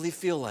don't really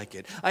feel like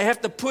it. I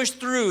have to push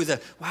through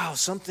the, wow,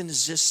 something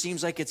just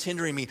seems like it's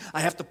hindering me.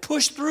 I have to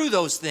push through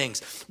those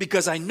things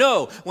because I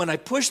know when I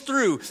push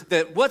through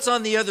that what's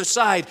on the other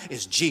side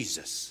is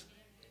Jesus.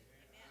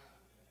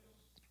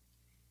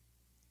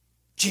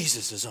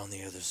 Jesus is on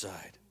the other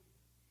side.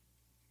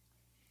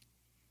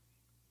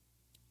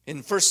 In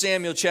 1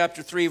 Samuel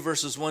chapter 3,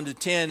 verses 1 to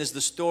 10 is the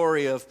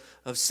story of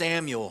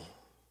Samuel.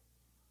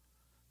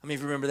 How many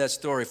of you remember that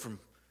story from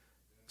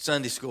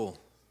Sunday school?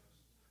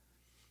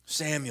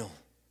 Samuel.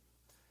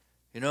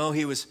 You know,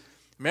 he was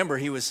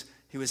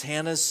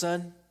Hannah's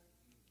son.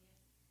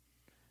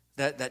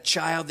 That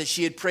child that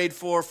she had prayed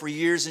for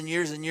years and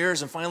years and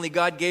years, and finally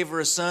God gave her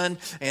a son,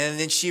 and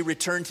then she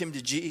returned him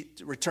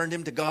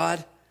to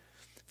God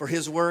for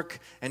his work,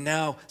 and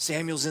now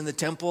Samuel's in the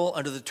temple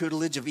under the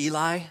tutelage of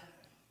Eli.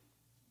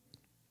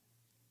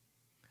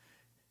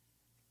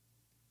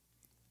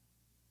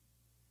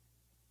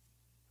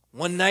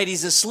 One night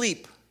he's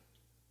asleep.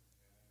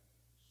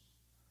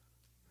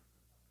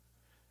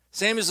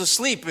 Samuel's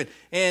asleep.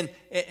 And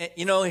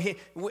you know,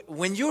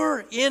 when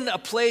you're in a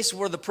place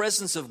where the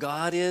presence of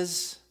God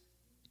is,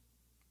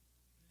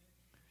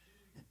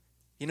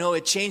 you know,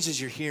 it changes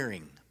your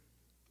hearing.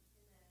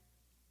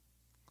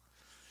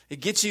 It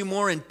gets you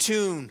more in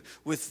tune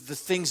with the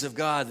things of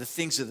God, the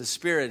things of the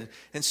Spirit.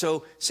 And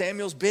so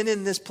Samuel's been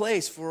in this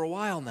place for a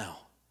while now.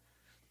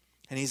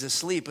 And he's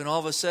asleep. And all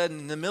of a sudden,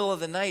 in the middle of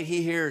the night,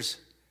 he hears,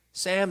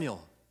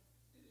 Samuel.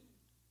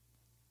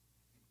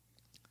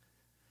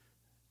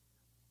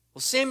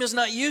 Well, Samuel's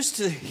not used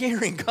to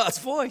hearing God's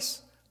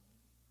voice.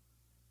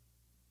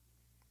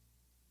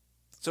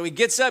 So he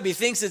gets up. He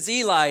thinks it's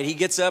Eli. He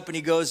gets up and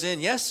he goes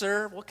in. Yes,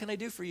 sir. What can I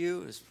do for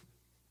you?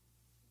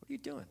 What are you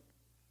doing?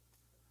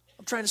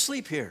 I'm trying to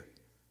sleep here.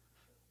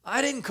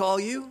 I didn't call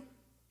you.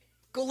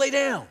 Go lay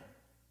down.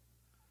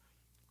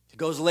 He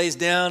goes and lays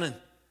down and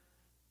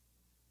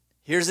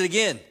hears it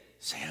again.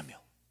 Samuel.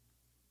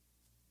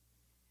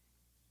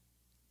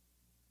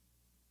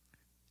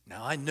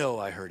 Now, I know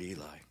I heard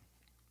Eli.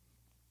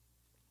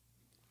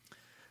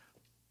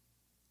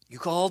 You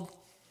called?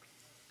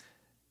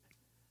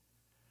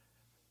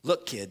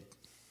 Look, kid,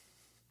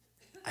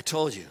 I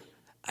told you,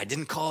 I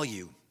didn't call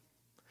you.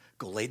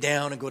 Go lay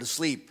down and go to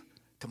sleep.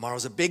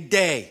 Tomorrow's a big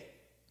day.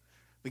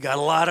 We got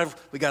a lot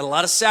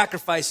of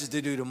sacrifices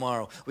to do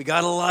tomorrow. We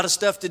got a lot of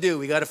stuff to do.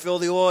 We got to fill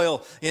the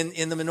oil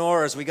in the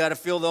menorahs. We got to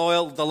fill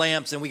the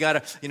lamps, and we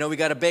got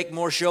to bake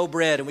more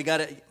showbread, and we got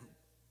to,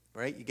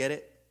 right? You get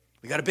it?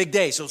 We got a big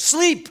day, so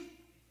sleep.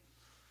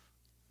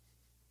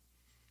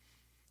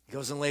 He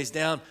goes and lays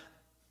down.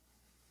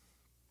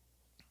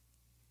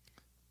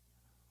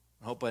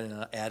 I hope I'm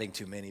not adding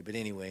too many, but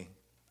anyway.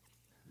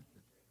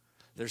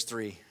 There's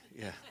 3,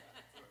 yeah.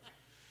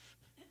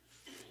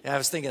 Yeah, I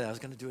was thinking I was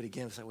going to do it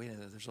again. I was like, wait a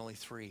minute, there's only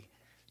 3.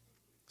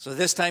 So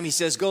this time he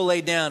says, go lay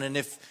down.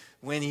 And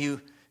when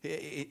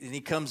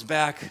he comes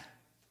back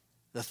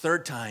the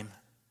 3rd time,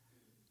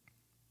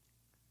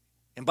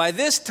 and by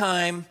this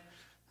time,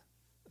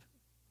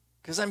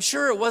 because I'm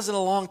sure it wasn't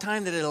a long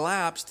time that it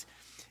elapsed,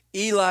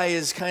 Eli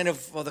is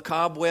the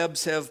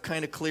cobwebs have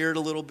kind of cleared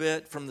a little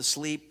bit from the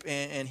sleep,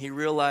 and he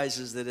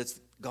realizes that it's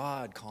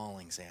God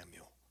calling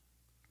Samuel.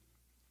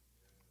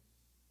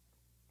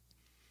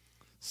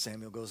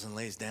 Samuel goes and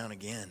lays down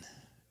again.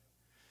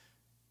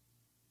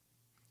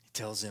 He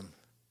tells him,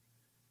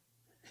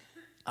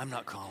 I'm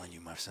not calling you,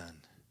 my son.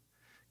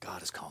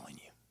 God is calling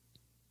you.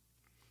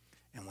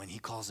 And when he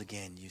calls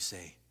again, you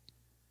say,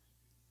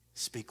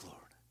 speak, Lord.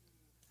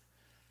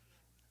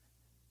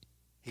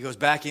 He goes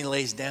back and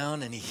lays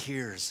down and he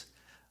hears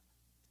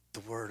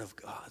the word of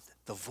God,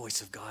 the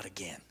voice of God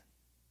again.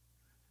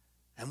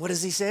 And what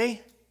does he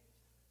say?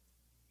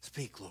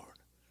 Speak, Lord,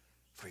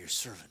 for your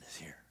servant is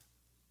here.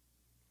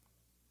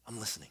 I'm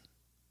listening.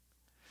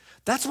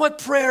 That's what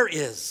prayer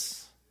is.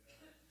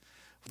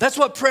 That's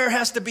what prayer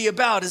has to be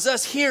about, is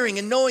us hearing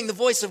and knowing the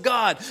voice of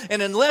God.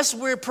 And unless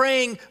we're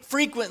praying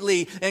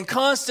frequently and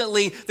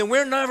constantly, then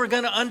we're never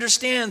going to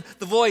understand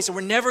the voice. And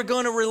we're never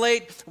going to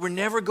relate. We're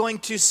never going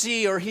to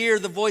see or hear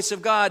the voice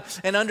of God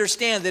and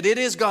understand that it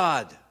is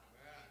God.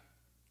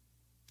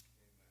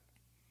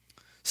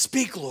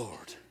 Speak,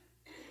 Lord.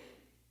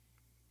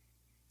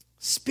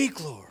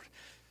 Speak, Lord.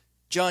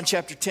 John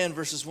chapter 10,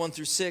 verses 1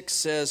 through 6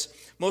 says,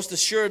 most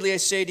assuredly I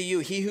say to you,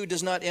 he who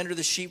does not enter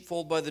the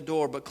sheepfold by the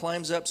door, but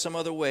climbs up some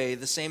other way,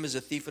 the same is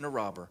a thief and a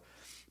robber.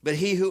 But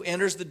he who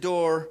enters the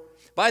door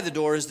by the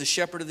door is the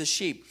shepherd of the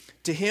sheep.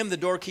 To him the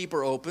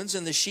doorkeeper opens,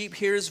 and the sheep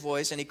hear his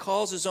voice, and he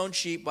calls his own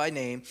sheep by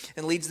name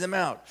and leads them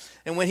out.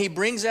 And when he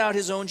brings out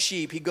his own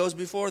sheep, he goes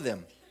before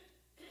them.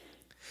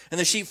 And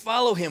the sheep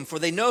follow him, for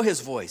they know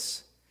his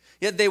voice.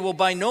 Yet they will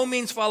by no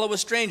means follow a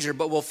stranger,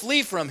 but will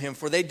flee from him,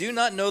 for they do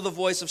not know the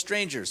voice of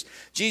strangers.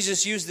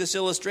 Jesus used this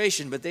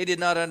illustration, but they did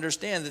not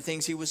understand the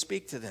things he would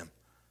speak to them.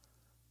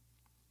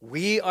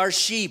 We are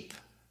sheep.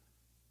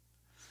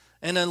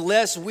 And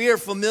unless we are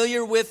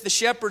familiar with the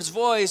shepherd's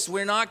voice,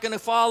 we're not going to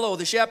follow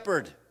the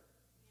shepherd.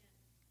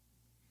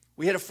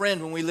 We had a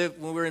friend when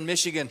we were in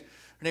Michigan.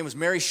 Her name was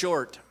Mary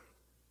Short.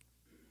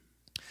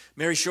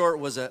 Mary Short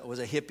was a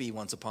hippie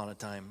once upon a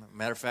time.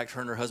 Matter of fact,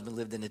 her and her husband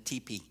lived in a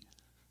teepee.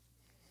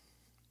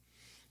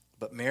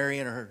 But Mary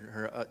and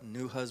her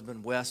new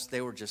husband, Wes, they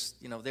were just,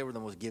 they were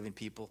the most giving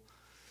people.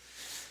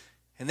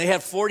 And they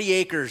had 40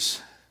 acres.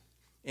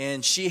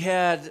 And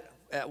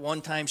at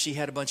one time, she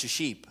had a bunch of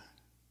sheep.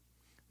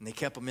 And they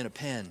kept them in a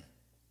pen.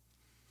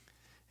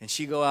 And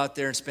she'd go out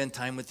there and spend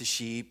time with the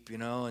sheep,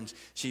 and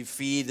she'd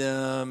feed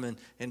them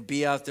and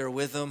be out there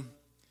with them.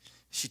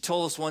 She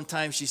told us one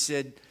time, she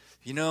said,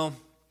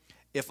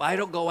 if I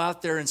don't go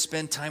out there and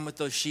spend time with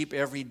those sheep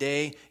every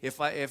day, if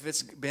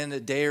it's been a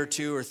day or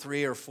two or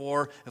three or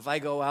four, if I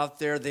go out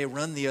there, they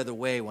run the other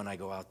way when I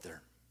go out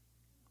there.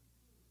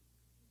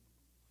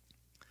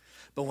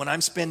 But when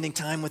I'm spending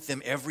time with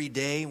them every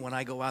day, when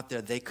I go out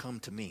there, they come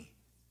to me.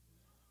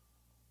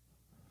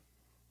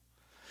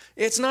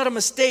 It's not a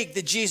mistake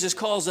that Jesus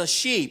calls us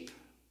sheep.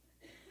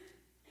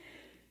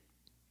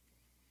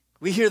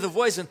 We hear the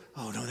voice and,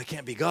 oh no, that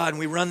can't be God, and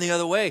we run the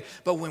other way.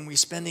 But when we're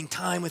spending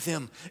time with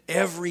him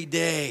every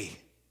day,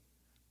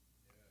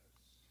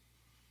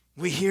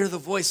 we hear the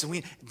voice,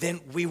 and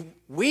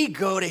we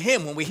go to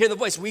him. When we hear the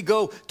voice, we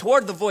go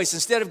toward the voice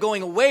instead of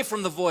going away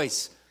from the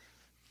voice.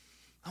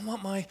 I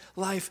want my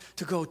life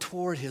to go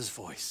toward his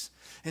voice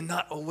and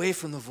not away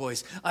from the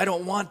voice. I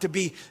don't want to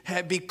be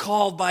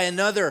called by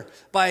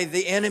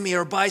the enemy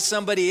or by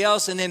somebody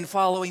else, and then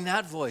following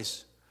that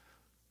voice.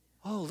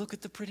 Oh, look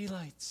at the pretty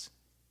lights.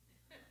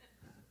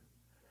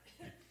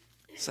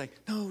 It's like,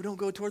 no, don't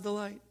go toward the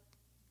light.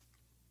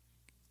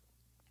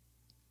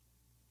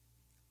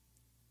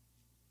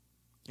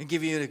 I'll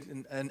give you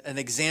an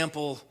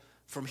example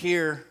from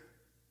here,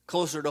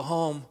 closer to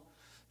home.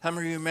 How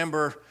many of you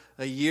remember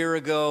a year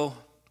and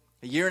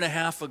a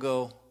half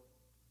ago,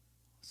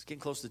 it's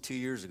getting close to 2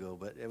 years ago,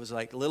 but it was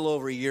like a little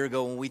over a year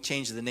ago when we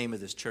changed the name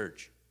of this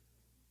church.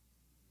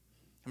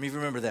 How many of you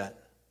remember that?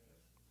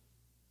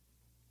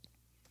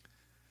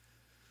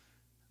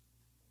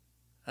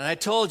 And I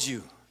told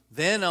you,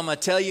 then I'm going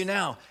to tell you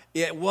now,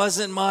 it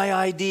wasn't my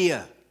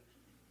idea.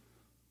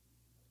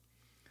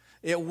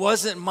 It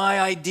wasn't my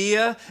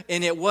idea,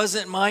 and it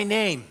wasn't my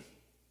name.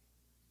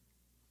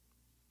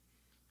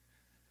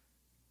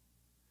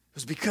 It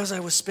was because I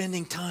was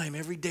spending time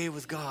every day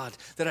with God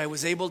that I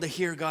was able to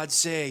hear God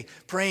say,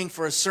 praying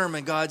for a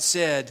sermon, God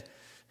said,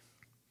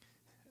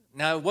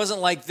 now it wasn't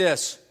like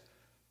this,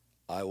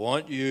 I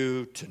want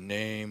you to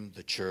name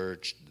the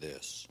church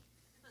this.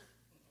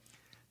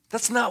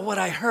 That's not what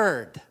I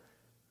heard.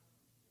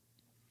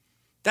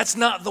 That's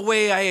not the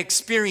way I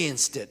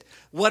experienced it.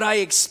 What I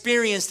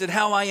experienced and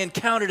how I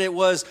encountered it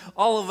was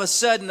all of a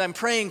sudden I'm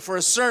praying for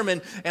a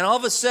sermon, and all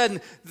of a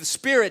sudden the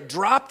Spirit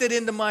dropped it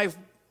into my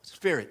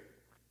spirit,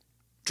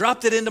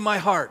 dropped it into my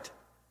heart.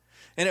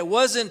 And it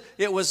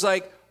was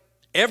like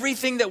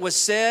everything that was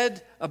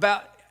said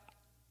about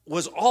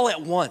was all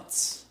at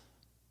once.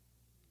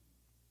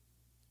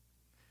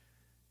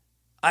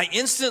 I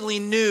instantly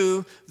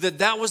knew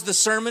that was the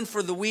sermon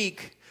for the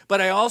week. But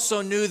I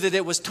also knew that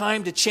it was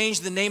time to change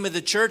the name of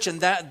the church,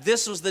 and that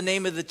this was the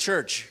name of the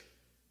church.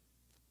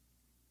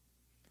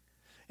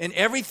 And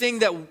everything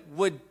that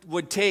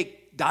would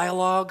take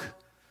dialogue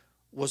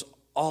was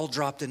all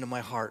dropped into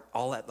my heart,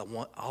 all at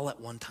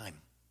one time.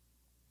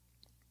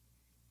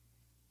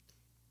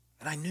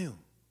 And I knew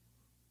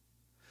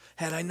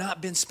Had I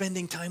not been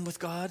spending time with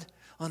God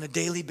on a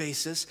daily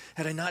basis,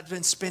 had I not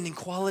been spending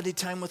quality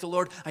time with the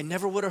Lord, I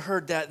never would have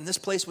heard that, and this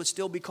place would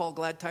still be called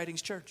Glad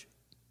Tidings Church.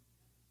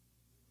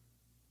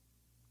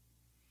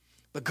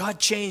 But God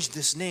changed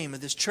this name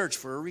of this church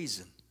for a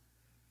reason.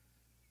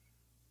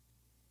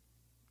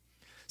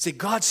 See,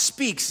 God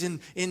speaks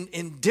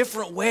in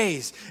different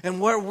ways. And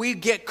where we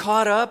get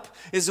caught up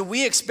is that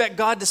we expect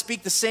God to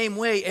speak the same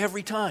way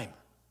every time.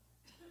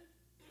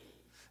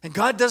 And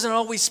God doesn't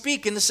always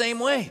speak in the same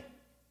way.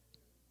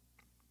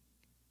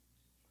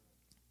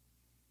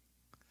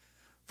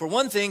 For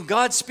one thing,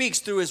 God speaks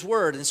through His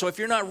Word. And so if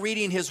you're not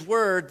reading His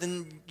Word,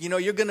 then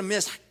you're going to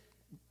miss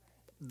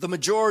the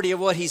majority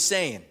of what He's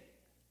saying.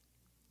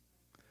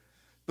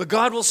 But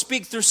God will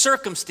speak through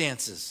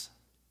circumstances.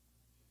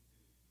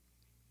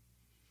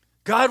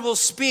 God will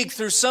speak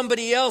through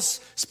somebody else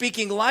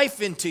speaking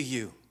life into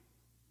you.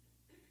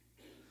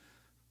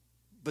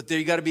 But there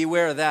you got to be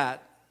aware of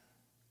that.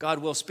 God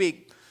will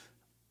speak.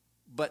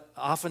 But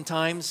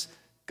oftentimes,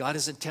 God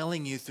isn't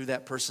telling you through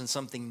that person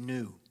something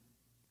new.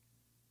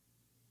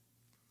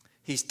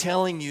 He's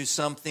telling you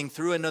something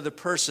through another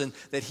person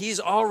that He's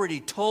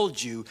already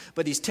told you,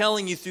 but He's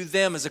telling you through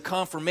them as a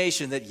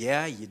confirmation that,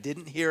 yeah, you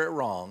didn't hear it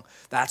wrong.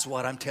 That's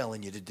what I'm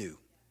telling you to do.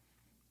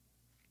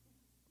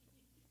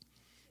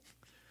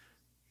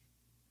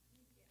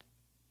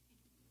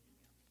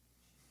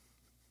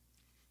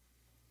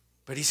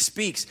 But He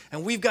speaks,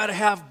 and we've got to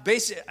have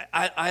basic.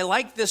 I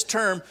like this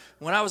term.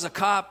 When I was a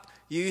cop,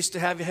 you used to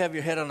have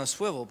your head on a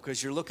swivel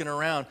because you're looking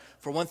around.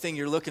 For one thing,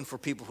 you're looking for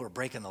people who are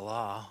breaking the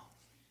law.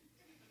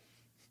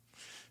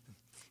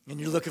 And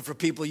you're looking for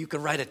people you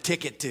can write a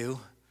ticket to.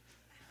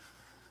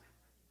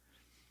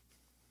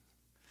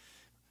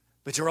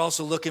 But you're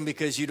also looking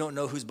because you don't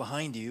know who's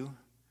behind you.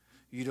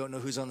 You don't know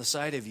who's on the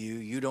side of you.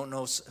 You don't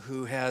know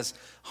who has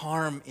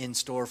harm in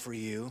store for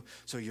you.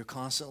 So you're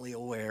constantly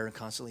aware and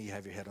constantly you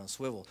have your head on a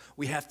swivel.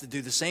 We have to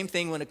do the same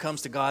thing when it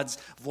comes to God's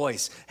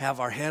voice. Have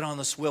our head on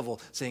the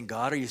swivel, saying,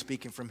 God, are you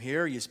speaking from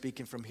here? Are you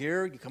speaking from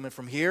here? Are you coming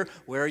from here?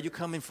 Where are you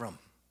coming from?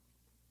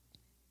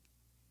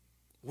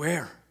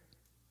 Where?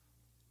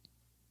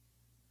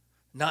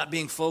 Not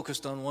being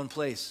focused on one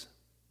place.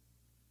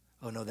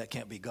 Oh, no, that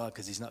can't be God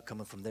because He's not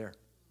coming from there.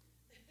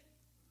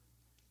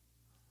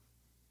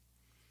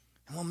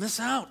 And we'll miss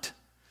out.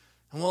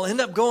 And we'll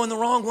end up going the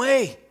wrong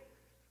way.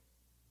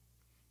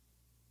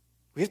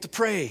 We have to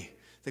pray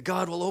that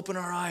God will open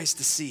our eyes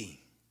to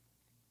see.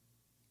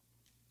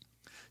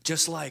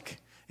 Just like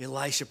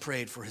Elisha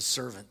prayed for his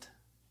servant.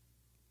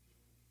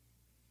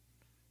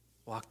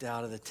 Walked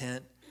out of the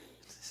tent.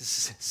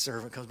 His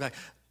servant comes back.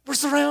 We're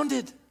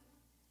surrounded.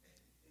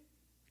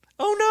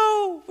 Oh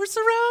no, we're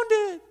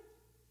surrounded.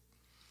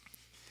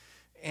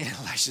 And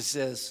Elisha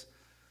says,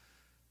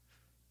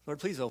 Lord,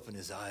 please open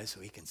his eyes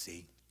so he can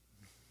see.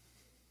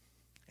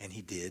 And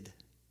he did.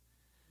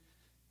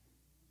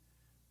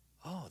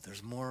 Oh,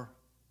 there's more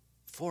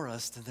for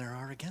us than there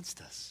are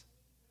against us.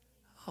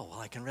 Oh, well,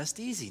 I can rest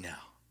easy now.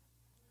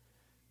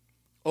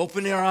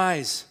 Open our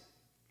eyes.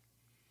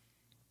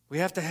 We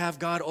have to have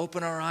God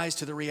open our eyes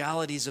to the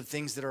realities of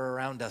things that are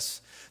around us,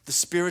 the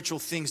spiritual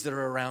things that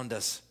are around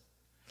us.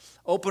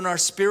 Open our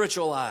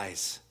spiritual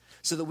eyes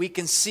so that we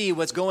can see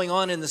what's going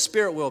on in the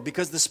spirit world,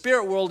 because the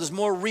spirit world is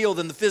more real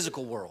than the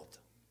physical world.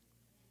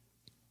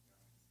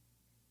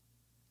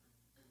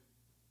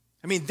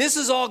 I mean, this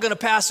is all going to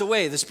pass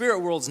away. The spirit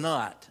world's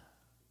not.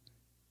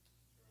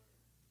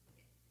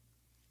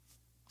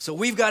 So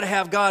we've got to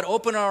have God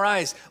open our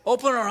eyes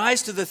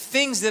to the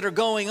things that are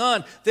going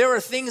on. There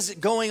are things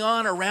going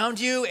on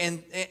around you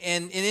and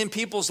in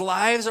people's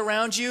lives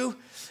around you,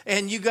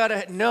 and you got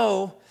to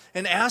know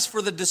and ask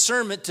for the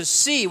discernment to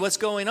see what's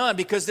going on,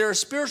 because there are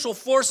spiritual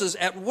forces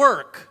at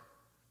work.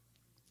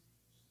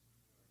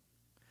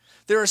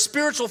 There are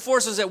spiritual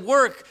forces at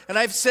work, and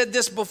I've said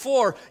this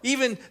before,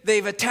 even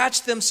they've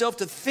attached themselves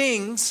to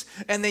things,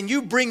 and then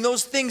you bring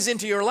those things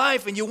into your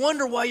life, and you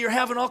wonder why you're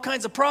having all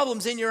kinds of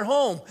problems in your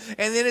home,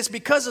 and then it's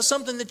because of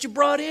something that you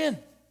brought in.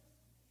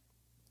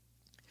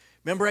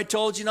 Remember I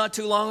told you not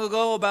too long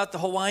ago about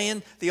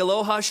the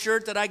Aloha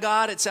shirt that I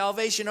got at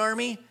Salvation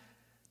Army?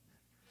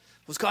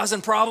 Was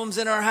causing problems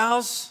in our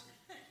house.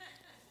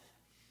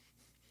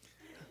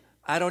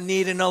 I don't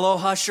need an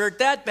Aloha shirt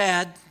that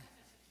bad.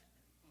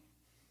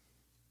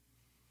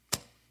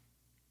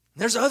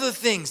 There's other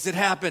things that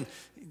happen.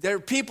 There are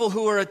people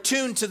who are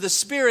attuned to the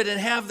Spirit and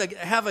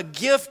have a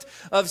gift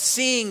of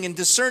seeing and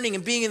discerning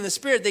and being in the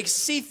Spirit. They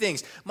see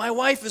things. My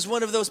wife is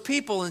one of those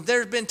people, and there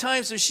have been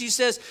times where she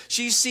says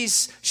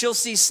she'll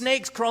see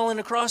snakes crawling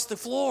across the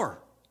floor.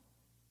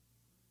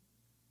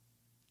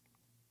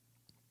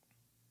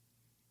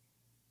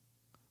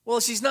 Well,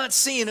 she's not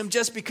seeing them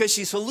just because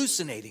she's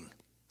hallucinating.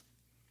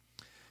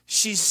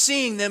 She's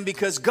seeing them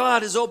because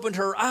God has opened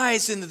her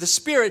eyes into the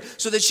Spirit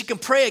so that she can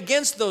pray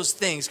against those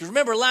things. Because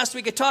remember, last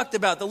week I talked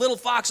about the little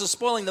foxes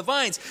spoiling the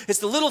vines. It's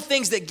the little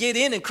things that get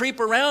in and creep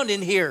around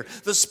in here.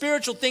 The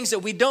spiritual things that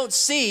we don't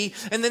see,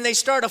 and then they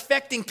start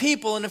affecting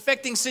people and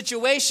affecting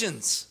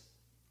situations.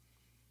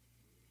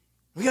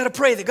 We got to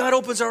pray that God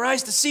opens our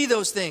eyes to see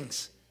those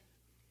things.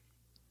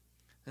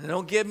 And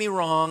don't get me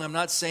wrong, I'm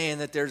not saying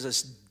that there's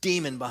a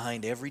demon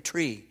behind every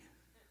tree.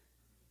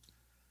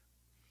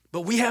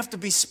 But we have to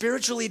be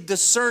spiritually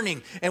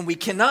discerning, and we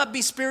cannot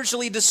be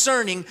spiritually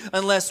discerning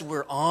unless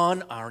we're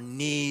on our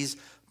knees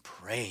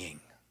praying.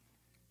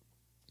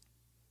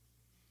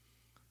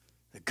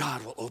 That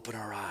God will open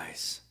our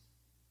eyes.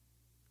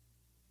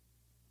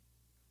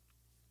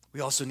 We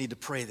also need to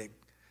pray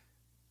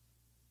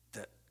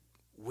that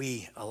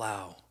we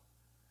allow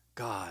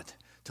God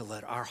to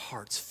let our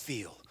hearts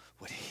feel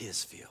what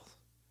His feel.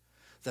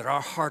 That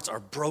our hearts are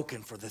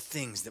broken for the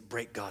things that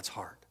break God's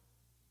heart.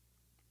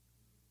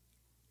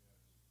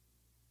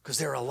 Because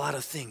there are a lot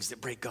of things that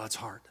break God's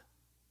heart.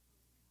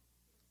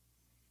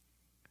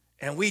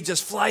 And we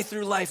just fly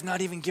through life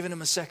not even giving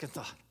Him a second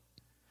thought.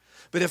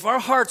 But if our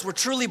hearts were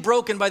truly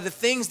broken by the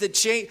things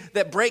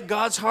that break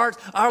God's heart,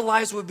 our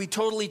lives would be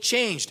totally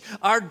changed.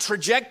 Our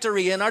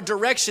trajectory and our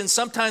direction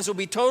sometimes will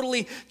be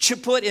totally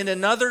put in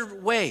another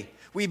way.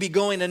 We'd be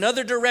going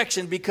another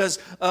direction because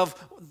of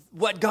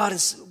what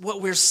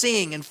we're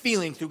seeing and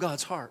feeling through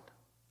God's heart.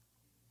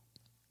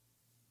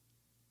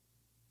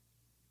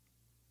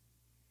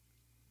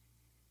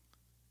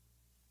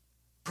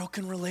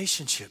 Broken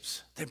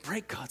relationships, they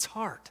break God's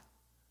heart.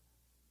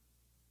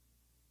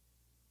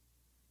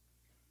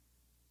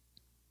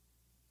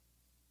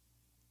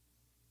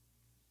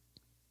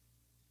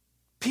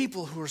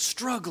 People who are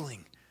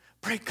struggling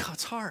break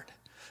God's heart,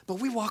 but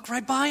we walk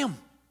right by them.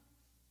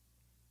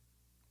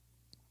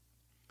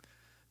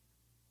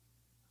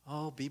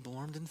 Oh, be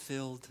warmed and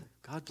filled.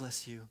 God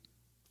bless you.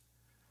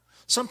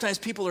 Sometimes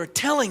people are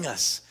telling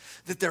us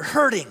that they're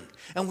hurting,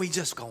 and we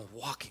just go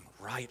walking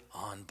right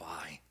on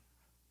by.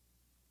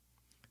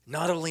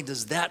 Not only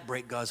does that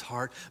break God's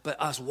heart, but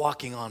us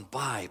walking on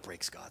by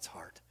breaks God's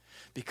heart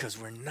because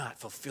we're not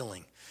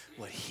fulfilling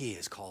what He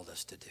has called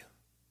us to do.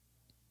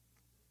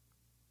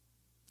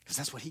 Because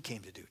that's what He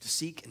came to do, to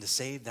seek and to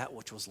save that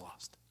which was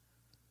lost.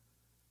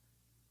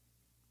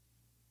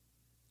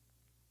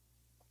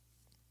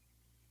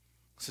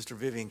 Sister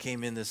Vivian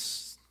came into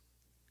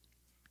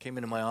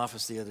my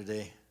office the other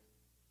day.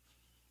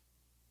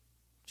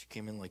 She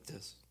came in like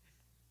this.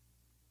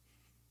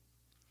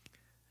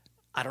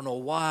 I don't know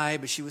why,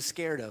 but she was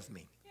scared of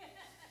me.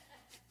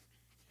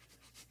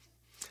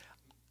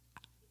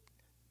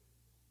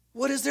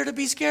 What is there to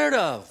be scared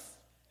of?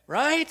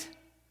 Right?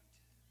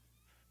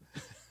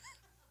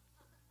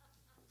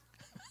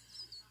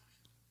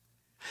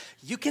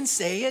 You can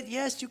say it.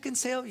 Yes, you can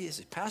say it.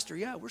 Yes, Pastor,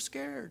 yeah, we're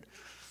scared.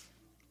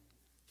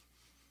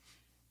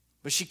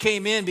 But she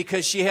came in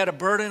because she had a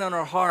burden on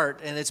her heart,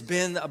 and it's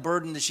been a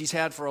burden that she's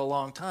had for a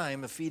long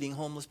time of feeding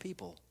homeless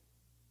people.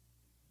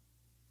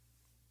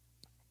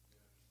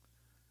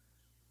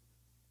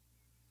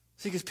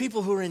 See, because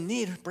people who are in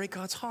need break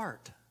God's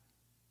heart,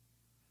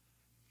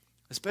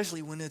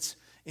 especially when it's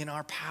in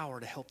our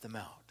power to help them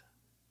out.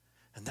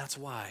 And that's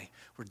why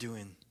we're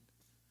doing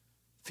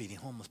feeding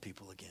homeless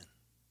people again.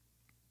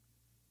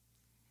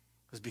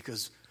 It's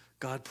because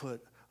God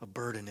put a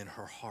burden in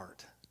her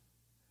heart.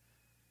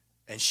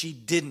 And she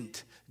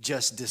didn't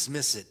just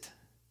dismiss it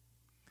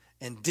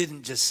and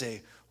didn't just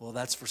say, well,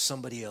 that's for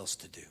somebody else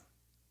to do.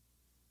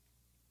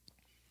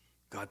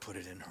 God put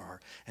it in her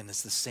heart. And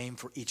it's the same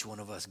for each one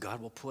of us.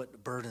 God will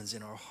put burdens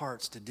in our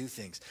hearts to do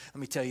things.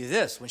 Let me tell you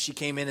this. When she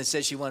came in and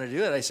said she wanted to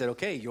do it, I said,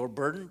 okay, your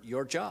burden,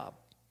 your job.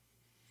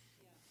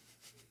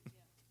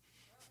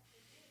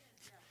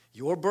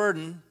 Your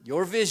burden,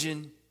 your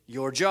vision,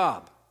 your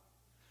job.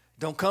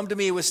 Don't come to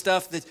me with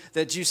stuff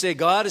that you say,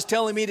 God is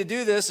telling me to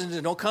do this,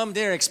 and don't come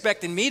there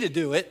expecting me to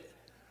do it.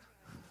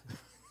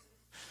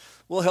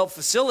 We'll help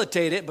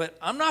facilitate it, but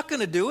I'm not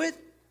going to do it.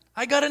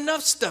 I got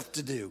enough stuff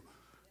to do.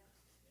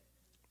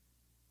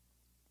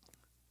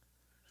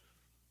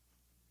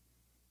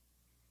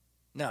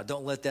 Now,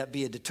 don't let that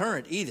be a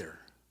deterrent either.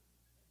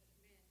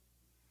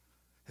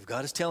 If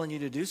God is telling you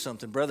to do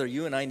something, brother,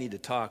 you and I need to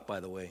talk, by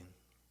the way.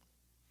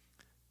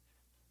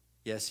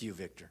 Yes, you,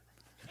 Victor.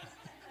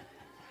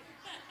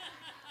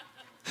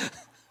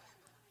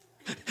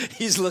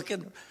 He's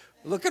looking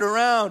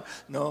around.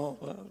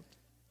 No,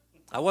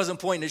 I wasn't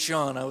pointing at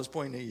Sean. I was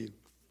pointing at you.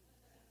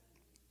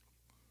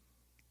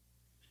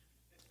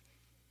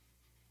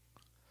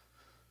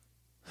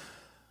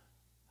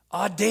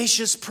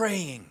 Audacious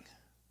praying.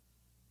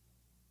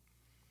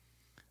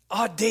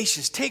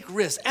 Audacious. Take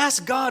risks.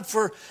 Ask God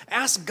for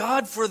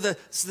the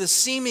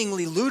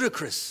seemingly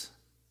ludicrous.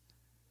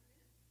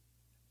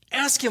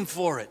 Ask Him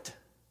for it.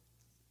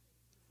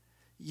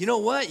 You know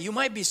what? You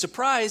might be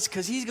surprised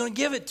because He's going to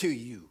give it to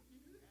you.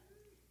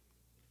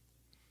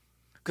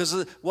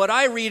 Because what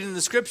I read in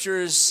the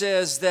Scriptures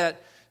says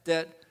that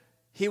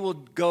He will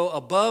go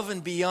above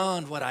and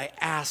beyond what I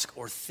ask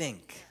or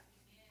think.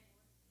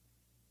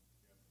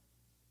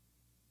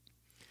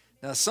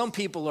 Now, some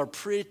people are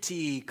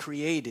pretty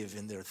creative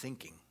in their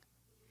thinking.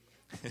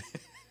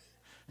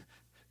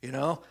 You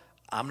know,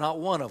 I'm not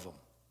one of them.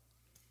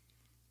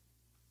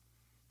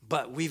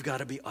 But we've got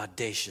to be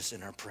audacious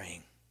in our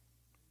praying.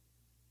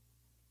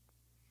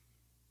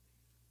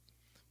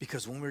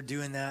 Because when we're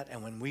doing that,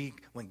 and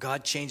when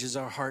God changes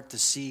our heart to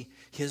see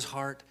his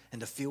heart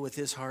and to feel with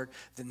his heart,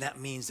 then that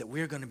means that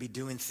we're going to be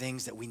doing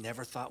things that we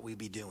never thought we'd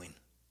be doing.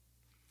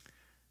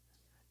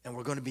 And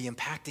we're going to be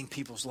impacting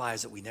people's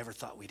lives that we never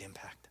thought we'd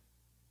impact.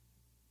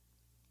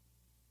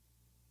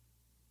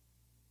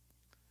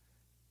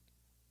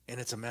 And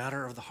it's a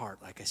matter of the heart,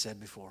 like I said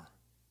before.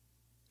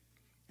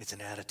 It's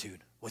an attitude.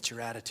 What's your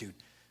attitude?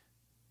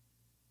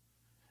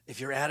 If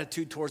your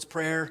attitude towards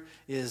prayer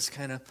is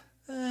kind of,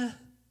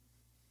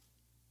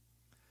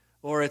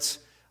 or it's,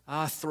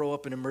 I throw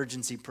up an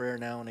emergency prayer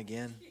now and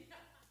again.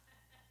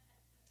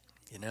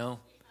 You know?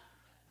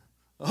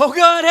 Oh,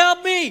 God,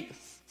 help me!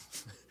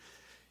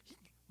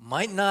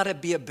 Might not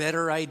it be a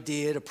better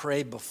idea to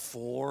pray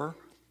before?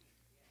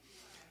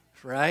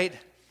 Right?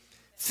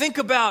 Think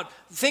about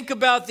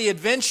the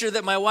adventure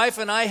that my wife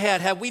and I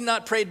had. Had we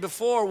not prayed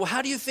before, well,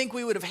 how do you think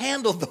we would have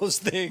handled those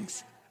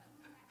things?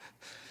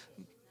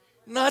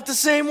 Not the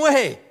same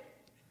way.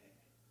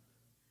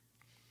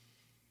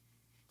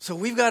 So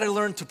we've got to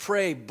learn to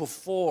pray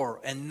before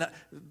and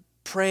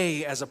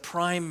pray as a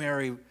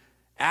primary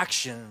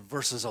action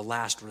versus a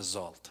last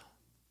result.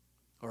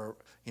 Or,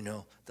 you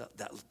know,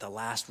 the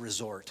last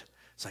resort.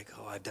 It's like,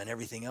 oh, I've done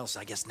everything else.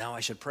 I guess now I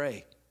should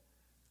pray.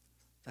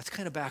 That's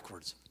kind of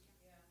backwards.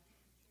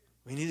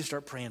 We need to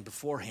start praying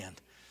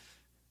beforehand.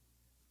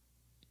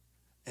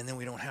 And then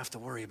we don't have to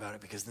worry about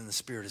it, because then the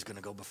Spirit is going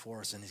to go before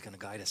us and he's going to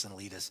guide us and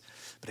lead us.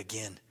 But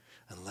again,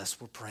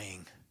 unless we're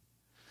praying,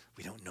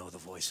 we don't know the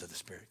voice of the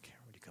Spirit. Karen,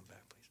 would you come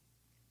back, please?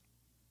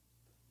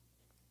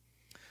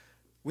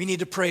 We need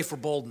to pray for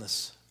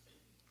boldness.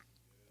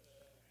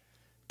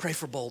 Pray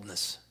for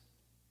boldness.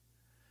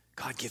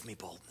 God, give me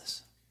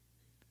boldness.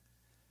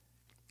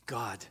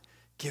 God,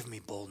 give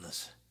me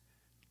boldness.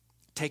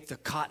 Take the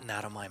cotton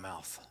out of my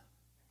mouth.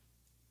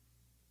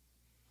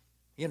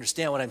 You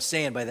understand what I'm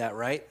saying by that,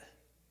 right?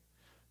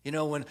 You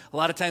know, when a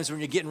lot of times when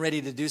you're getting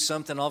ready to do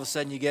something, all of a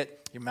sudden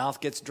your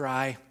mouth gets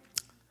dry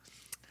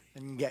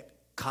and you get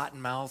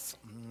cotton mouth,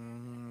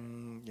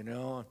 you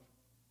know,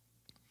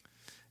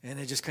 and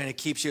it just kind of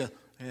keeps you,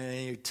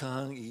 your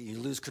tongue, you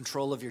lose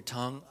control of your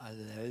tongue.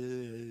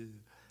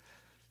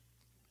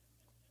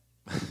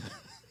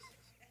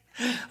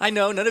 I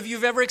know none of you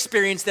have ever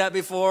experienced that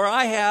before.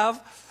 I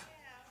have.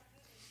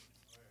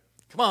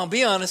 Come on,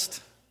 be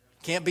honest.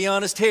 Can't be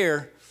honest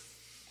here.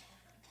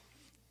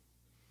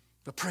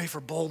 But pray for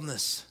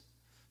boldness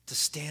to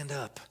stand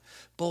up,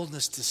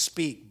 boldness to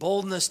speak,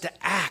 boldness to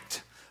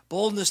act,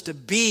 boldness to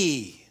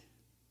be.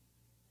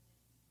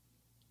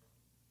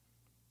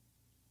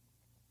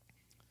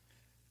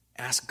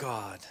 Ask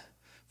God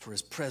for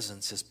his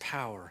presence, his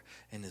power,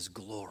 and his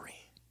glory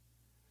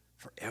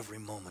for every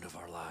moment of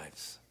our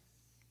lives.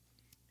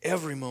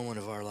 Every moment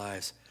of our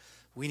lives.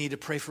 We need to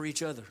pray for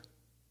each other.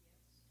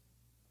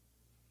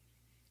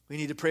 We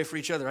need to pray for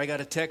each other. I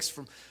got a text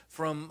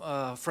from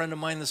a friend of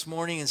mine this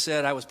morning and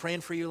said, I was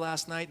praying for you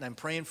last night, and I'm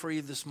praying for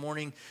you this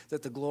morning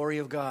that the glory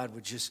of God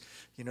would just,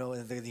 you know,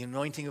 the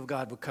anointing of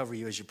God would cover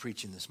you as you're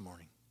preaching this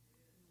morning.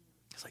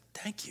 It's like,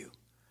 thank you.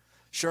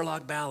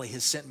 Sherlock Bally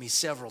has sent me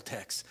several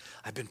texts.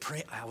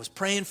 I was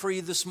praying for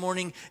you this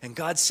morning, and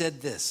God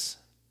said this.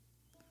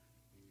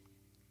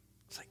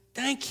 It's like,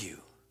 thank you.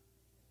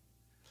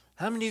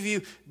 How many of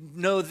you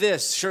know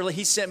this? Shirley,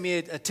 he sent me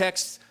a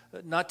text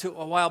a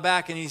while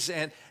back, and he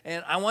said,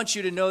 and I want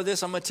you to know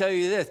this, I'm going to tell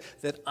you this,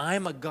 that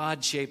I'm a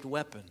God-shaped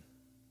weapon.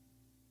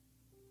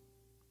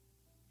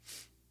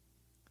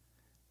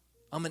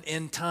 I'm an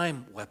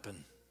end-time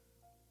weapon.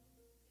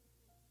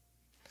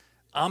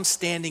 I'm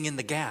standing in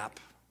the gap.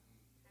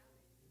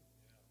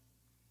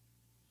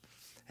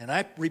 And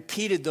I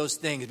repeated those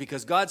things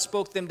because God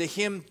spoke them to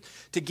him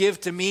to give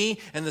to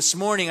me, and this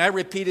morning I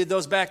repeated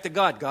those back to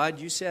God. God,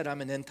 you said I'm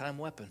an end-time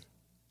weapon.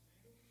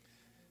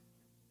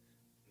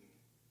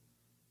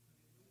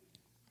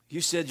 You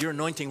said your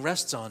anointing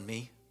rests on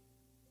me.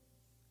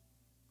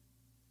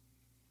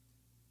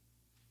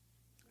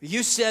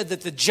 You said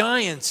that the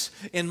giants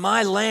in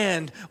my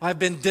land have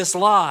been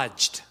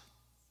dislodged.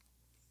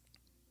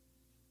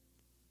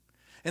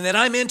 And that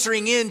I'm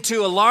entering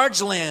into a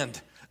large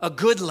land, a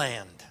good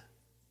land.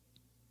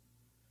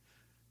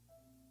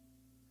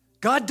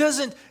 God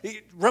doesn't,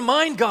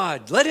 remind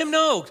God, let him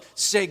know.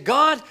 Say,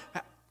 God,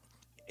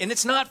 and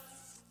it's not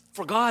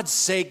for God's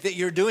sake that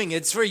you're doing it.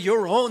 It's for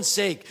your own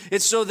sake.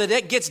 It's so that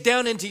it gets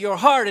down into your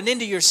heart and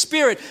into your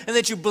spirit, and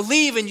that you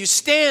believe and you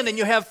stand and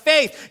you have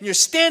faith and you're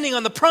standing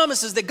on the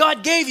promises that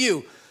God gave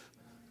you.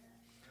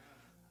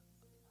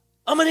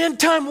 I'm an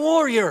end-time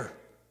warrior.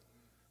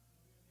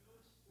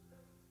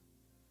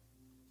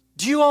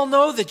 Do you all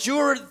know that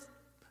you're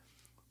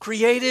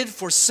created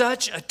for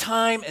such a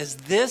time as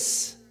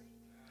this?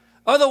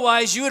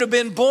 Otherwise, you would have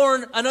been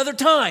born another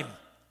time.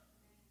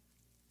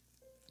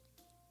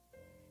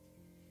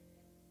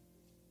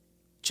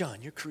 John,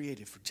 you're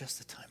created for just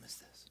a time as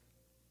this.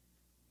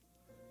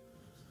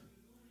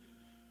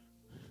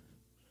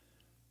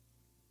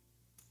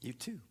 You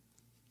too.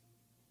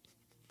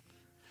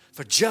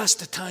 For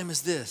just a time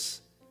as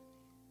this.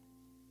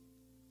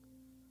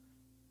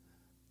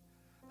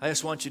 I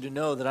just want you to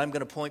know that I'm going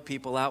to point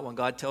people out when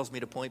God tells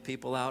me to point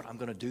people out. I'm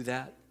going to do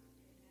that.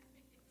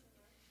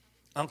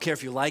 I don't care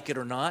if you like it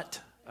or not.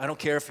 I don't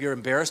care if you're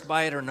embarrassed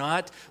by it or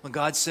not. When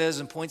God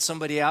says and points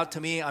somebody out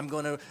to me, I'm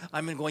going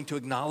to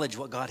acknowledge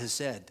what God has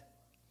said.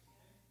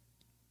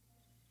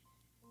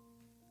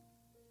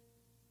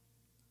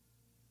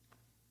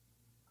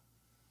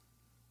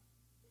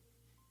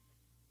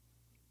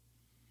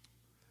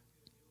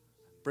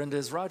 Brenda,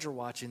 is Roger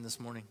watching this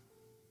morning?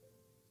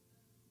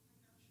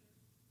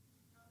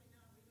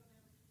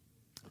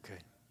 Okay.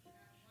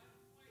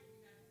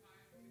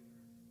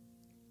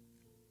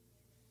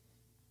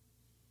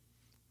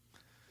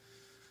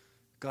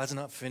 God's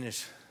not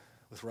finished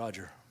with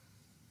Roger.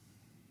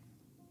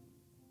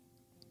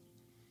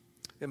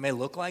 It may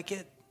look like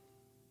it.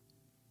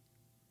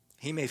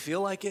 He may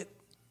feel like it.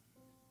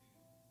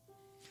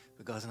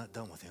 But God's not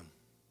done with him.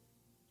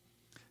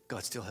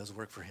 God still has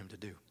work for him to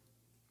do.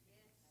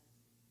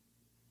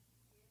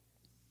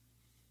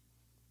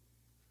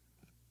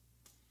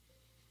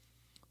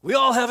 We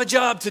all have a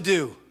job to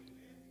do.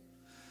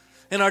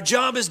 And our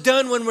job is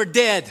done when we're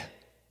dead.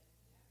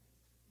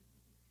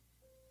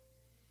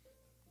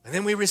 And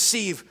then we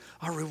receive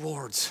our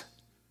rewards.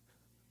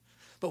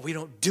 But we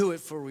don't do it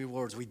for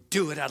rewards. We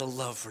do it out of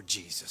love for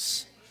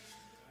Jesus.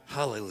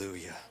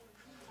 Hallelujah.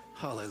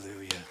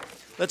 Hallelujah.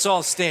 Let's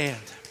all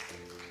stand.